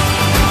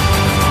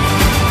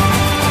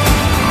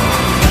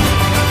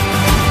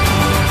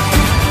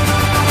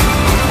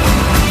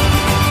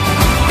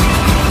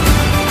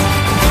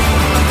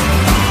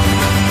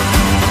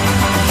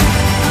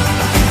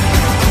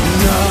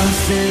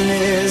 Nothing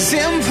is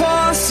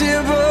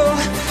impossible.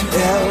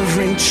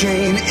 Every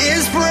chain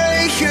is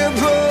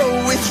breakable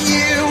with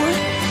you.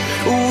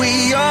 We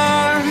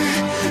are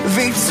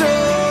victorious.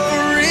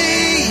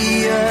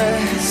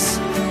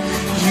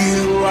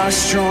 You are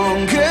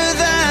stronger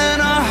than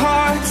our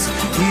hearts.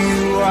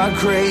 You are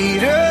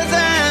greater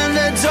than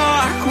the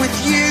dark. With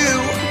you,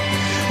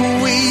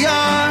 we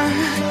are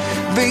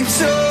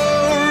victorious.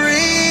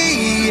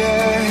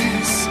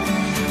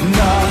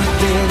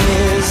 Nothing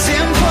is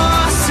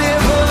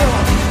impossible.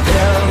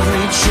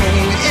 Every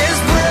chain is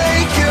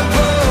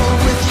breakable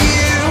with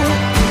you.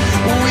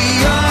 We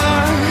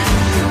are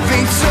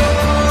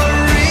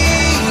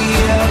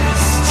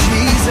victorious.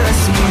 Jesus,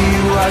 you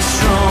are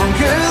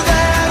stronger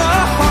than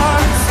our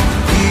hearts.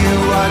 You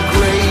are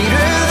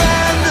greater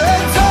than the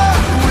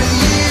dark. With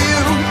you,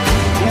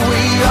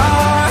 we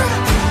are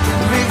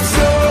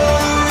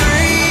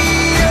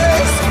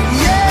victorious.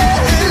 Yeah,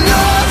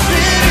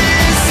 nothing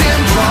is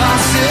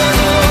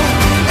impossible.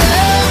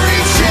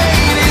 Every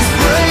chain is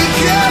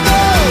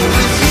breakable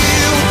with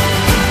you.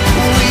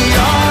 We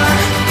are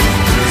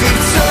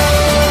victorious.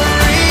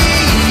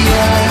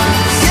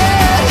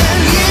 Yeah,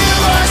 you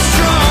are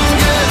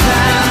stronger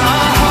than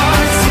our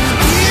hearts.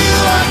 You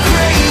are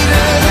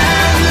greater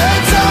than the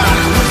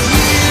dark. With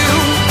you,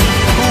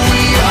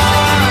 we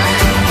are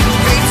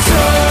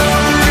victorious.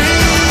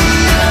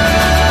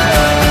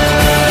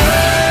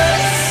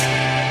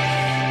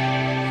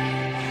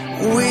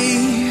 We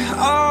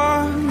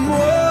are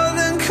more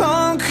than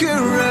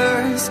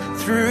conquerors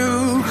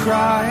through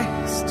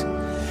Christ.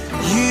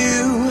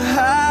 You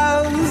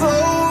have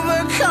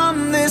overcome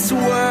this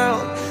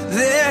world,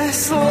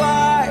 this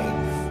life.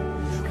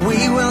 We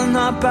will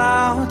not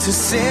bow to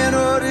sin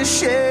or to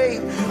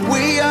shame.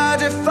 We are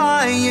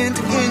defiant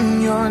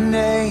in your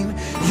name.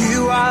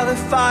 You are the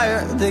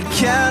fire that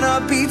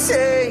cannot be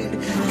tamed.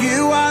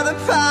 You are the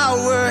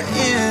power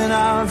in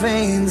our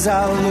veins,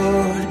 our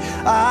Lord,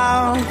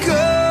 our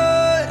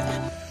God.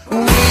 We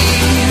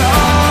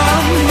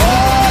are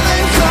more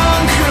than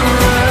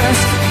conquerors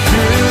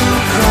through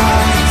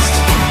Christ.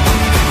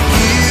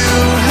 You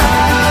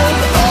have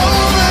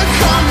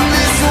overcome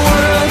this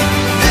world,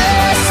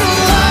 this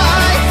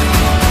life.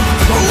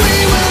 We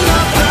will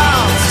not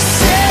bow to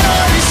sin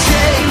or to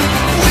shame.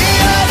 We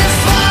are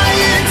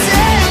defiant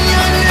in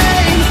your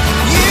name.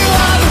 You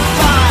are the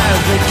fire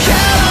that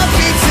cannot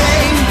be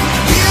tamed.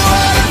 You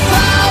are the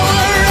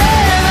power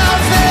in our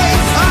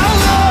veins, our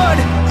Lord,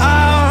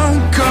 our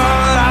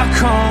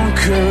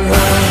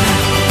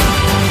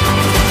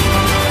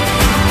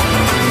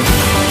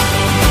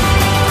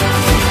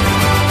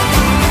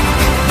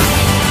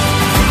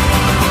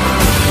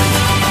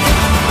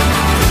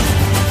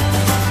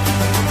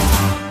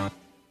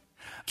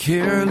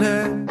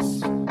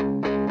careless.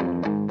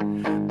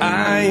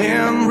 I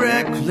am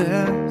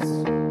reckless.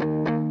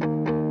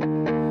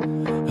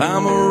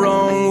 I'm a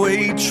wrong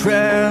way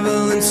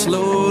traveling,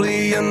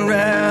 slowly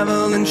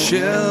unraveling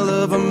shell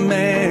of a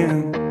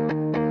man.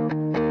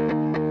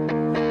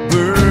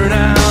 Burn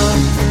out.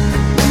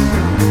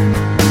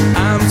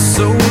 I'm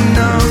so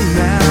numb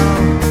now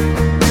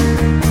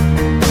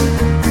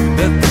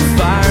that the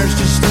fire's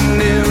just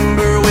an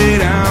ember way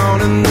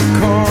down in the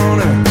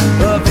corner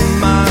of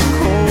my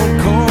cold,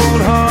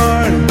 cold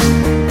heart.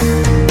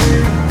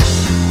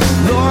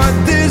 Lord,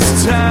 this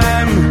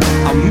time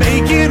I'll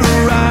make it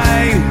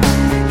right.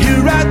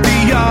 Here at the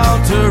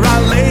altar I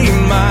lay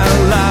my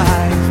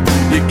life.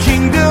 Your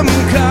kingdom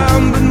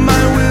come, but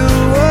my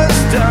will was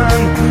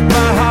done.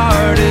 My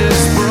heart is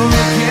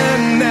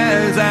broken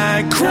as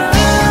I cry.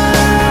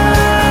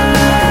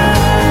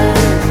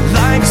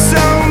 Like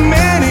so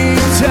many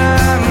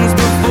times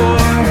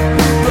before,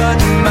 but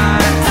my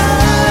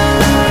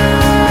eyes,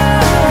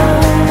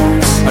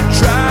 I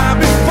try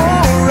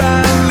before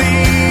I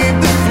leave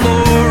the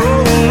floor.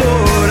 Oh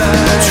Lord,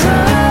 I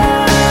try.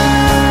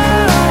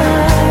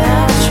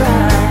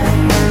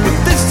 But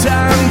this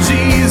time,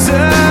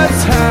 Jesus,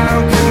 how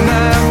can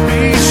I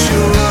be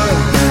sure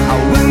I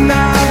will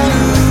not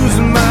lose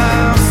my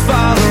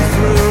follow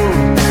through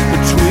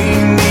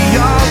between the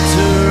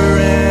altar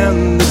and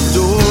the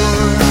door?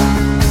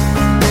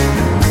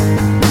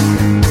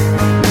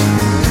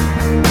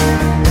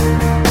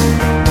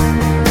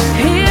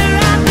 Here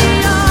at the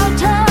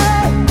altar,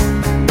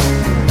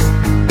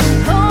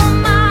 oh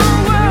my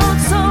world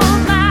so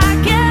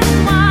black and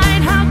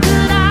white. How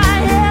could I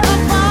ever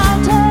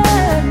falter?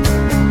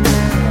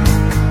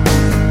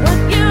 What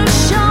you've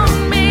shown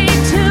me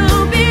to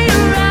be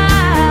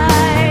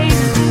right.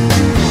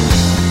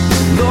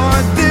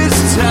 Lord, this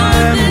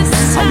time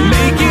I'll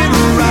make it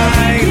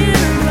right.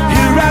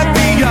 Here at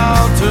the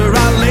altar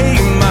I lay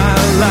my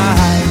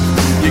life.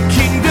 Your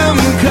kingdom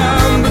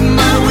come, but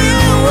my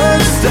will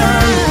was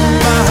done.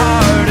 My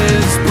heart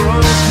is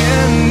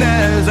broken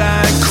as I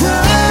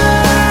cry.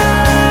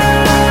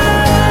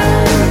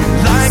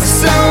 Like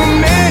so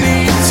many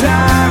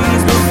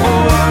times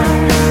before,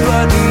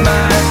 but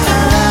my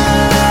eyes,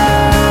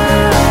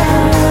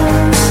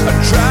 I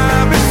try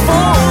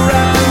before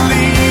I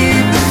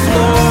leave the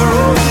floor.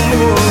 Oh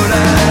Lord,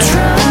 I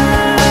try.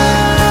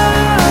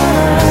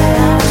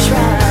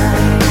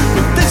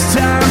 But this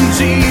time,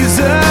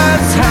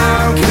 Jesus, how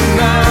can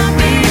I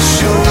be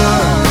sure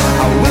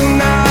I will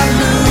not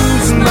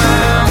lose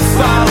my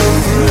follow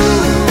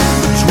through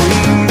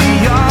between the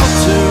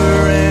altar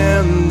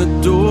and the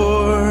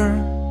door?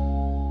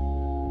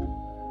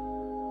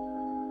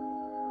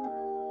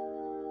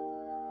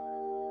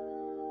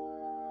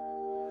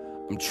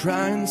 I'm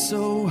trying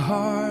so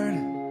hard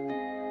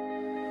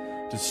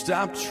to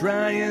stop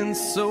trying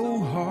so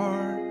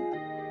hard.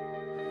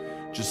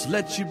 Just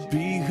let you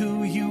be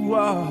who you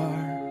are,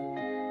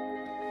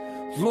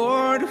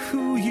 Lord,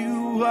 who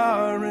you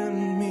are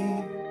in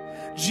me.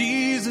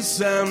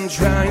 Jesus, I'm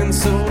trying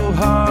so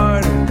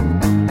hard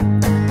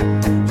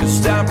to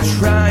stop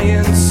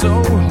trying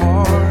so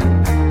hard.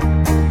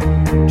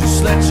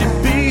 Just let you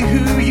be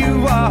who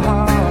you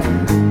are,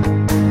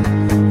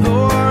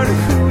 Lord,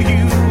 who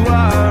you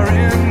are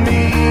in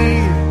me.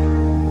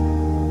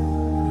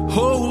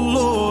 Oh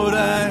Lord,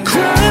 I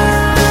cry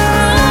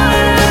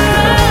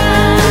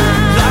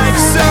like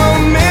so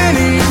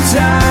many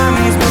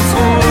times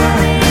before,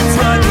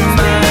 but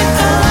my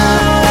eyes,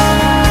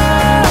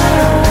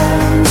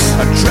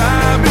 I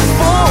try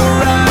before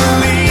I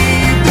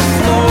leave the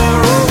floor.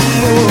 Oh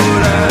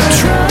Lord, I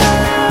try.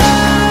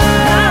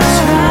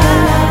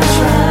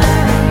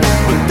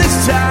 But this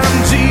time,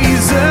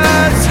 Jesus,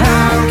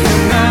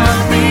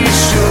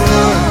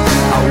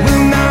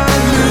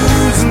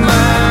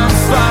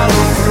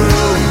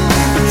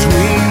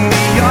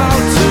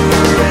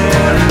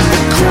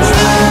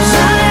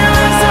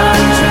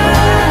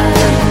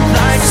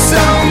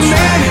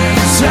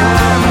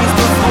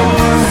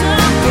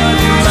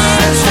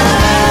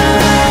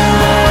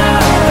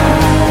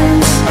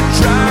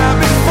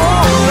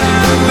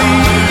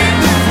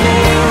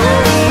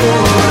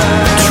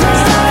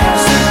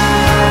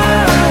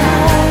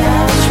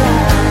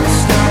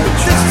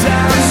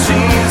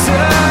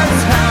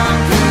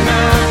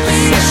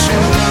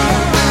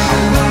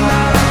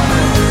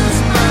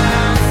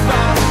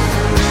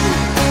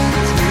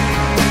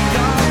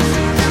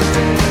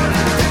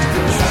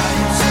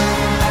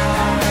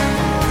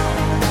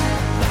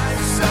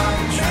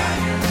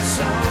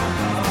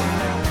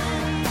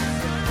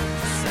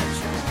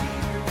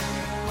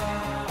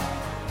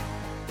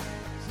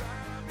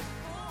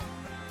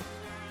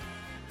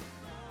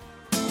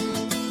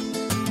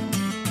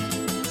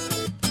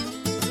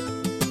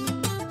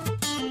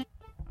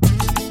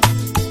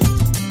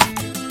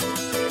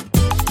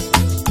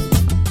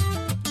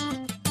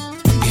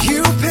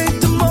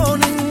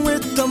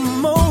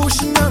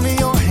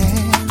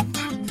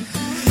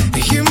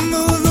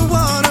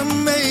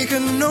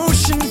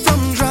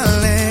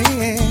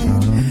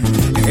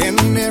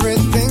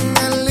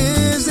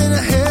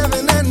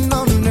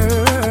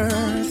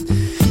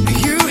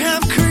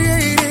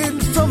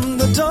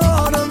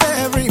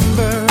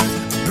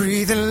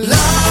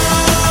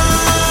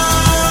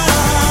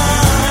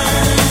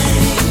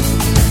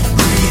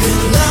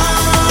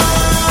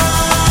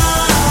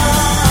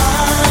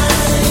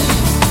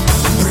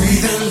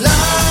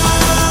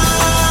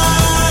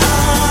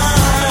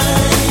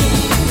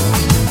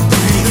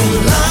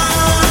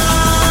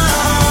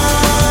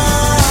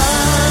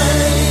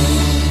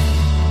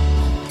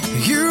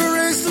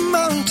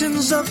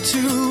 mountains up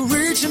to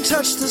reach and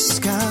touch the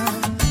sky.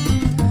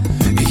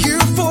 You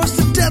force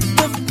the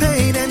depth of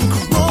pain and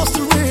cross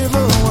the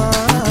river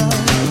wide.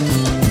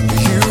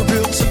 You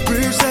built a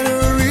bridge that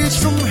reached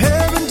from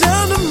heaven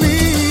down to me.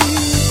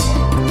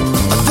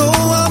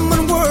 Though I'm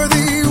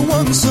unworthy,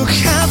 once a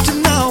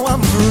captive, now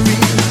I'm free.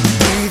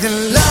 Breathing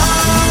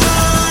life,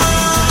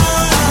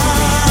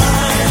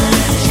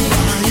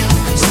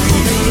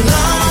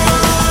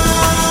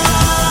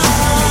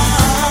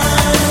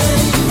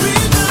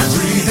 breathing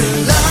life,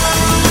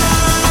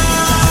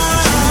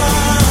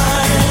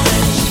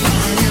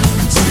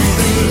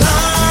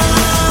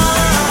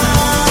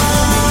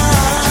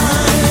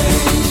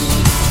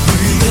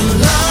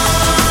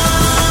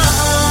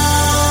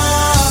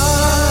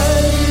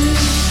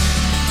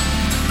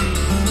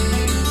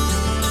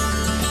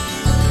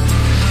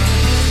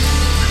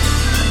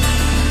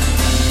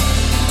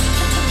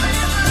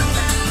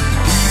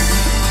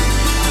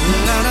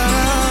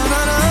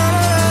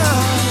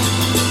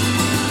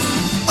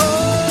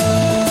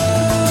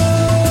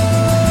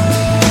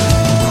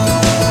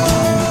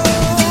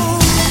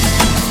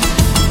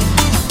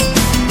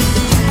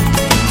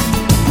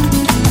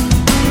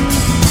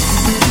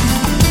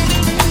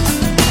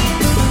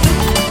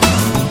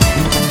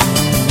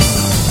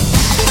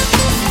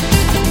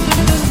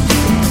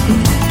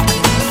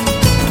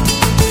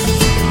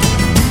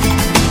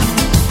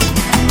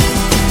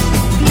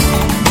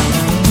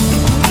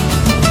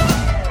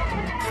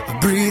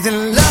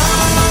 breathing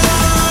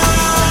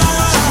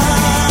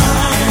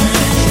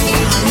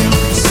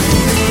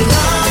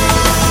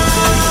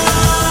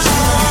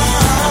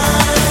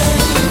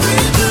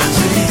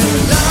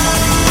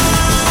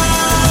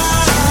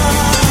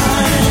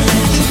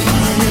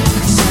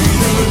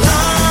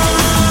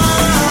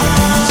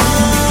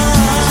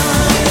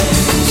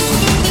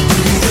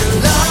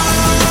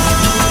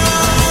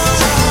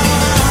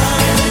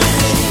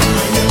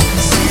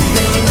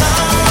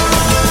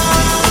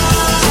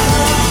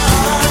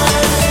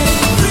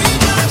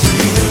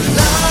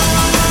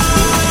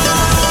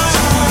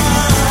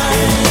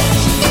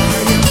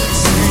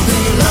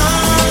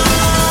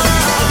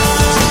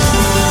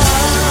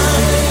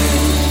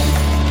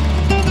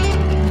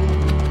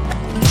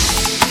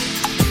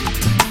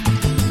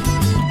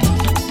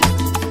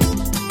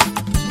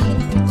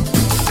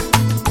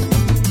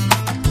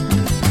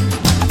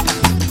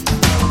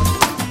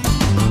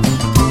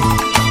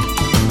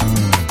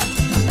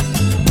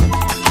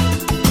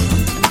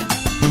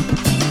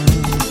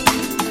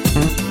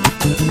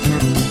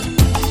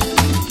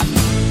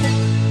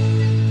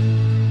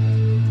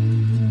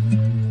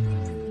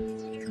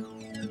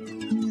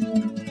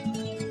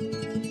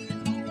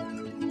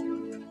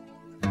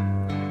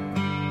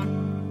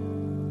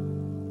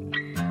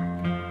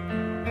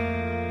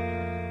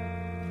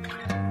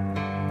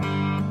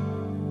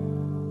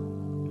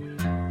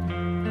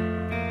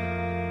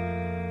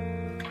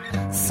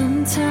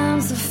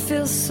Sometimes I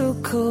feel so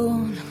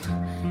cold,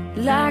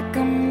 like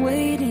I'm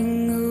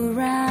waiting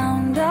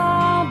around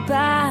all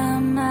by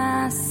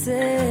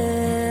myself.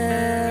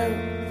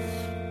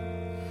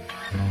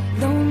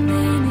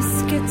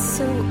 Loneliness gets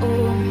so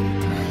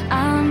old,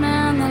 I'm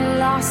in the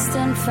lost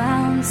and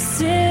found,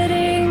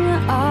 sitting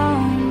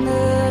on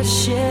the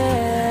shelf.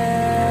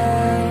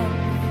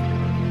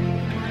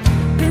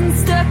 Been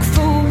stuck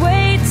for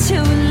way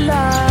too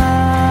long.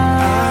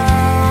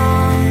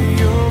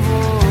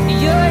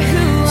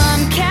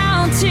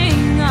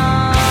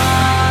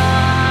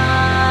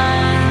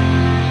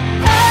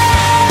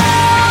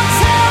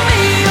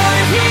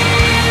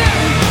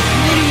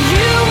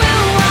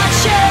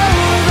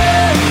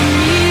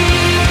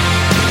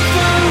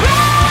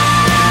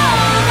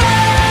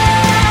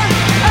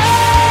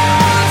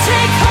 Oh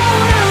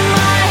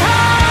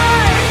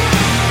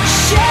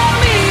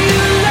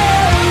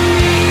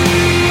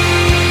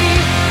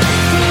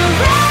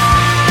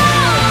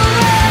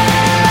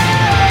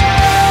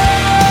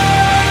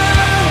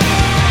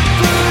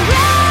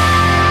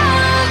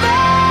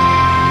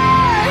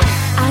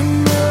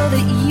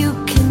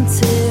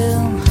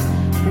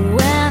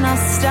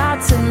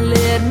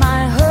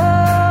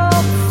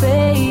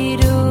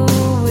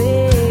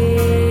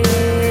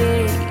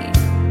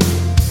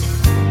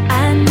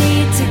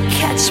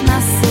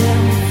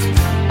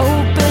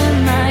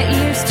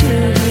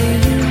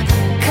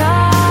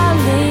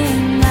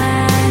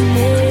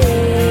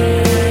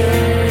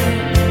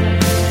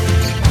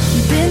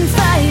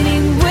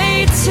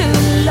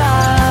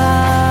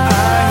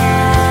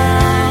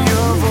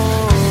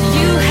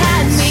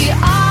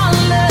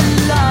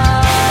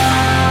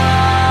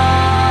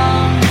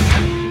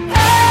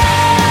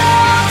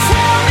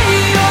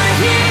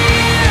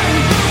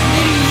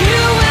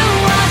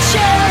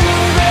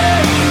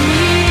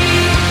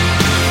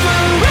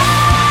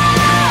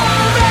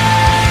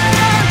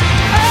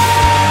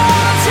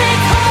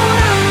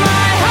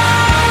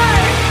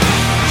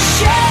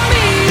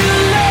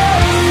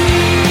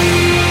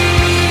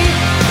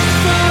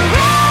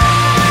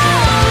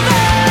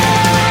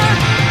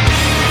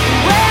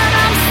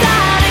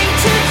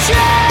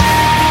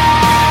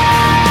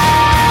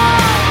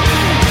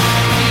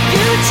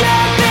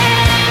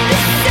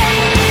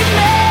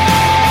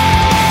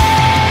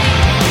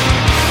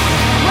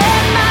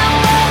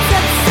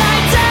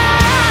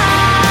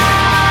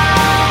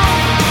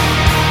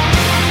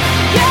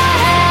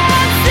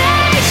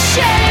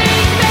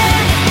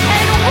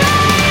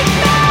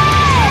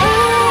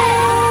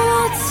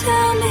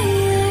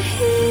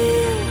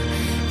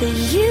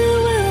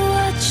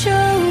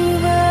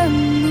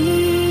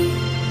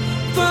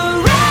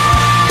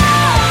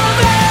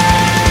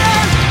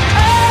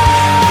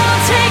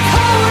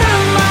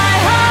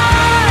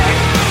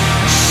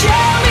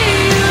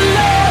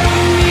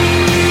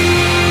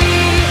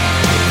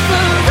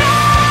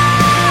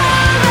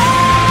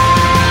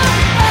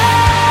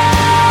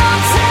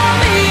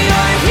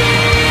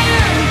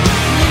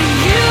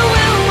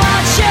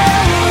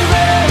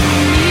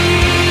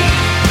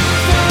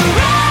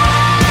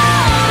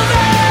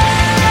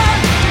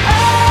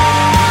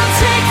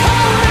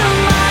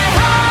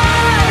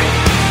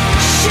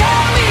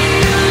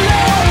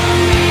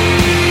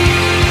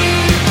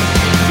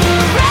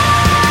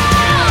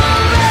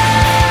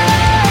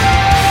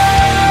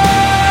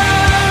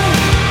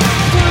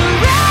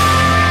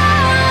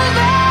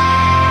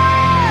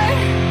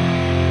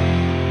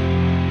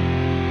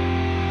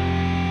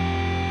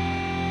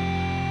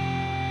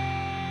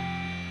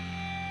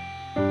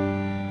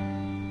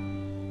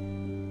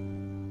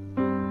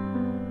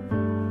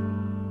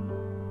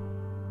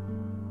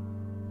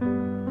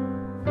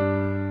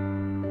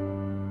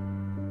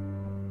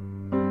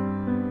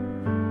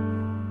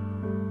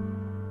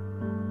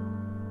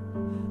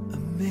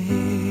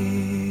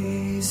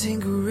Amazing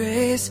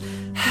grace,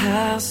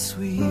 how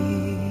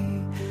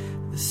sweet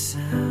the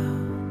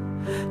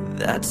sound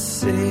that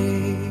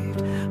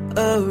saved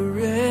a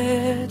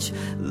wretch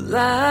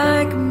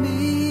like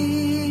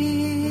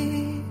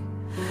me.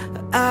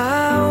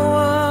 I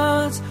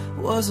once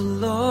was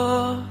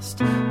lost,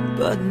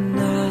 but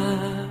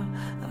now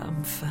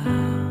I'm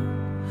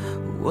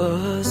found.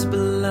 Was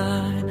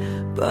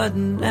blind, but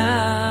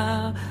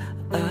now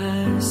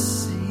I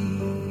see.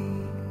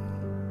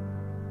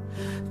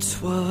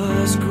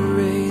 'Twas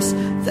grace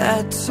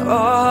that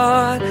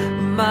taught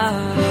my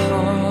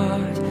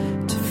heart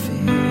to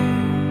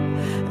fear,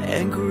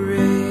 and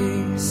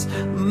grace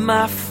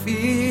my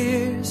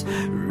fears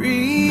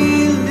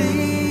relieved.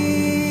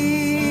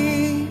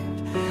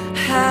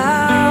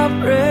 How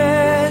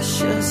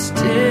precious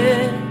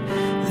did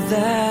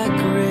that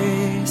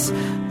grace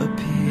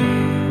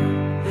appear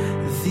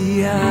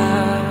the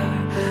hour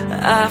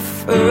I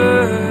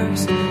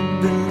first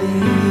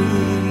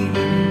believed.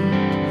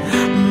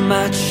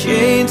 My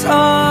chains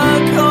are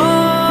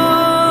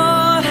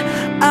gone,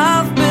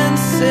 I've been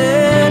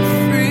set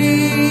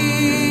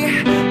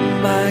free.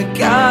 My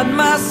God,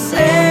 my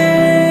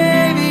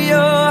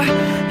Savior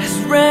has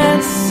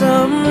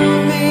ransomed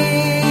me.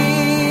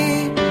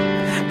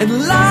 And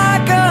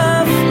like a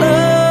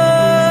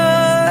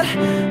flood,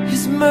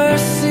 His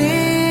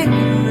mercy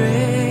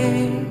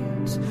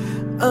reigns.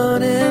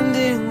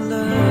 Unending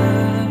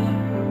love,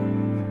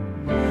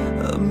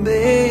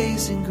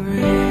 amazing grace.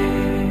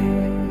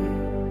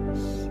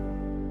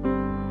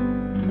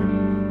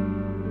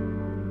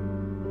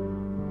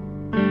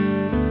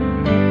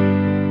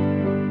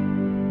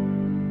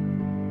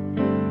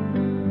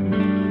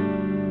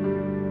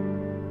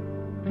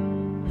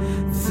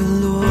 The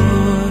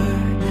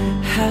Lord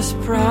has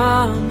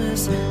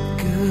promised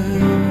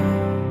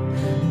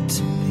good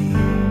to me.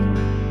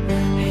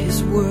 His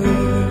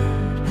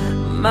word,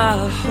 my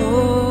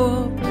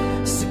hope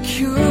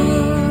secures.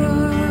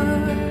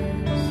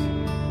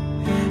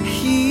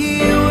 He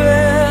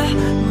will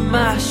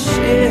my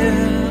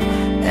shield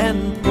and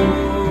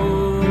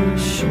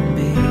portion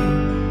be,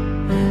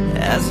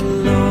 as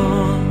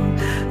long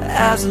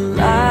as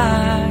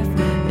life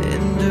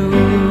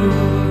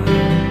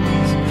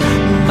endures.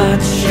 My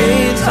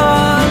chains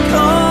are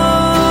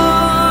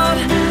gone,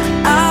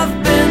 I've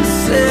been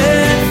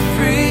set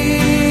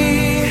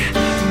free.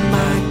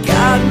 My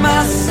God,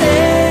 my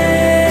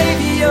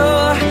Savior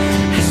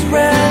has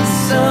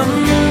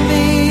ransomed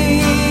me.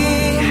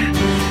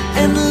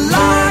 And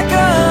like a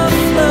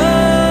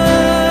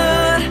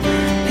flood,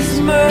 His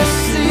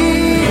mercy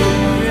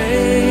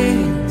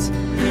reigns.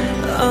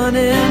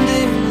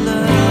 Unending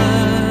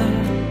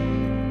love,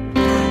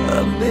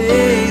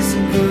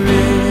 amazing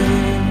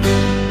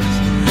grace.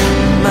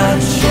 My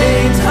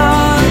chains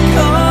are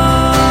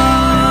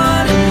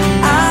gone,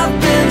 I've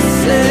been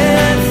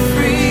set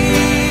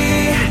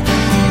free.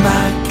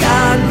 My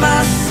God,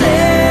 my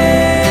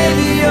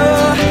Savior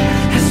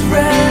has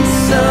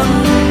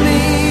ransomed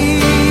me.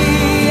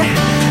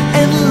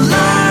 And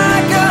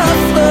like a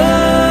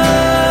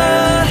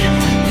flood,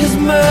 His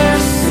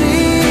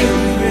mercy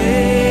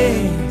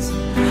reigns.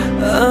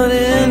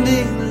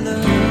 Unending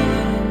love,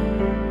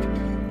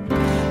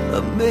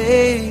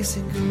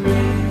 amazing grace.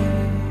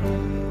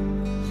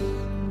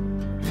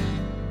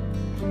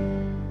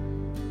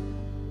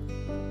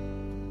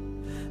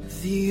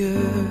 The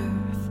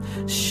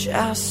earth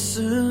shall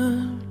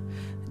soon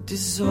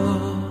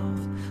dissolve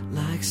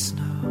like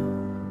snow.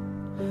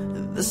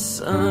 The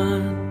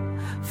sun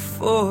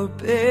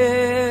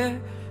forbear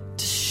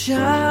to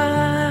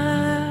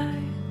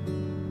shine.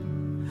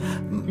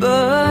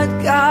 But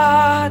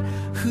God,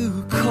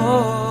 who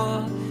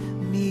called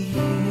me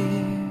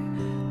here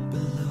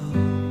below,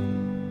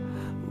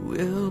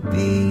 will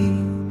be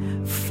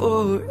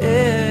forever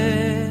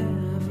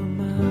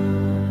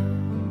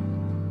mine.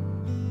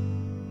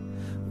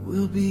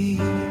 Will be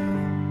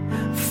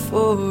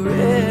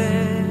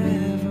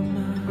forever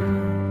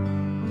mine.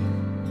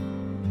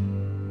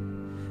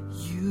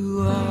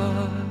 You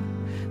are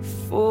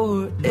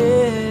forever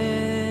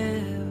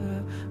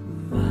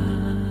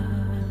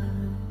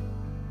mine.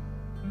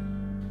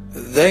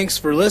 Thanks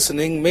for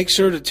listening. Make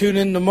sure to tune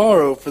in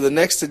tomorrow for the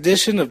next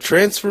edition of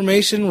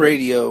Transformation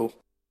Radio.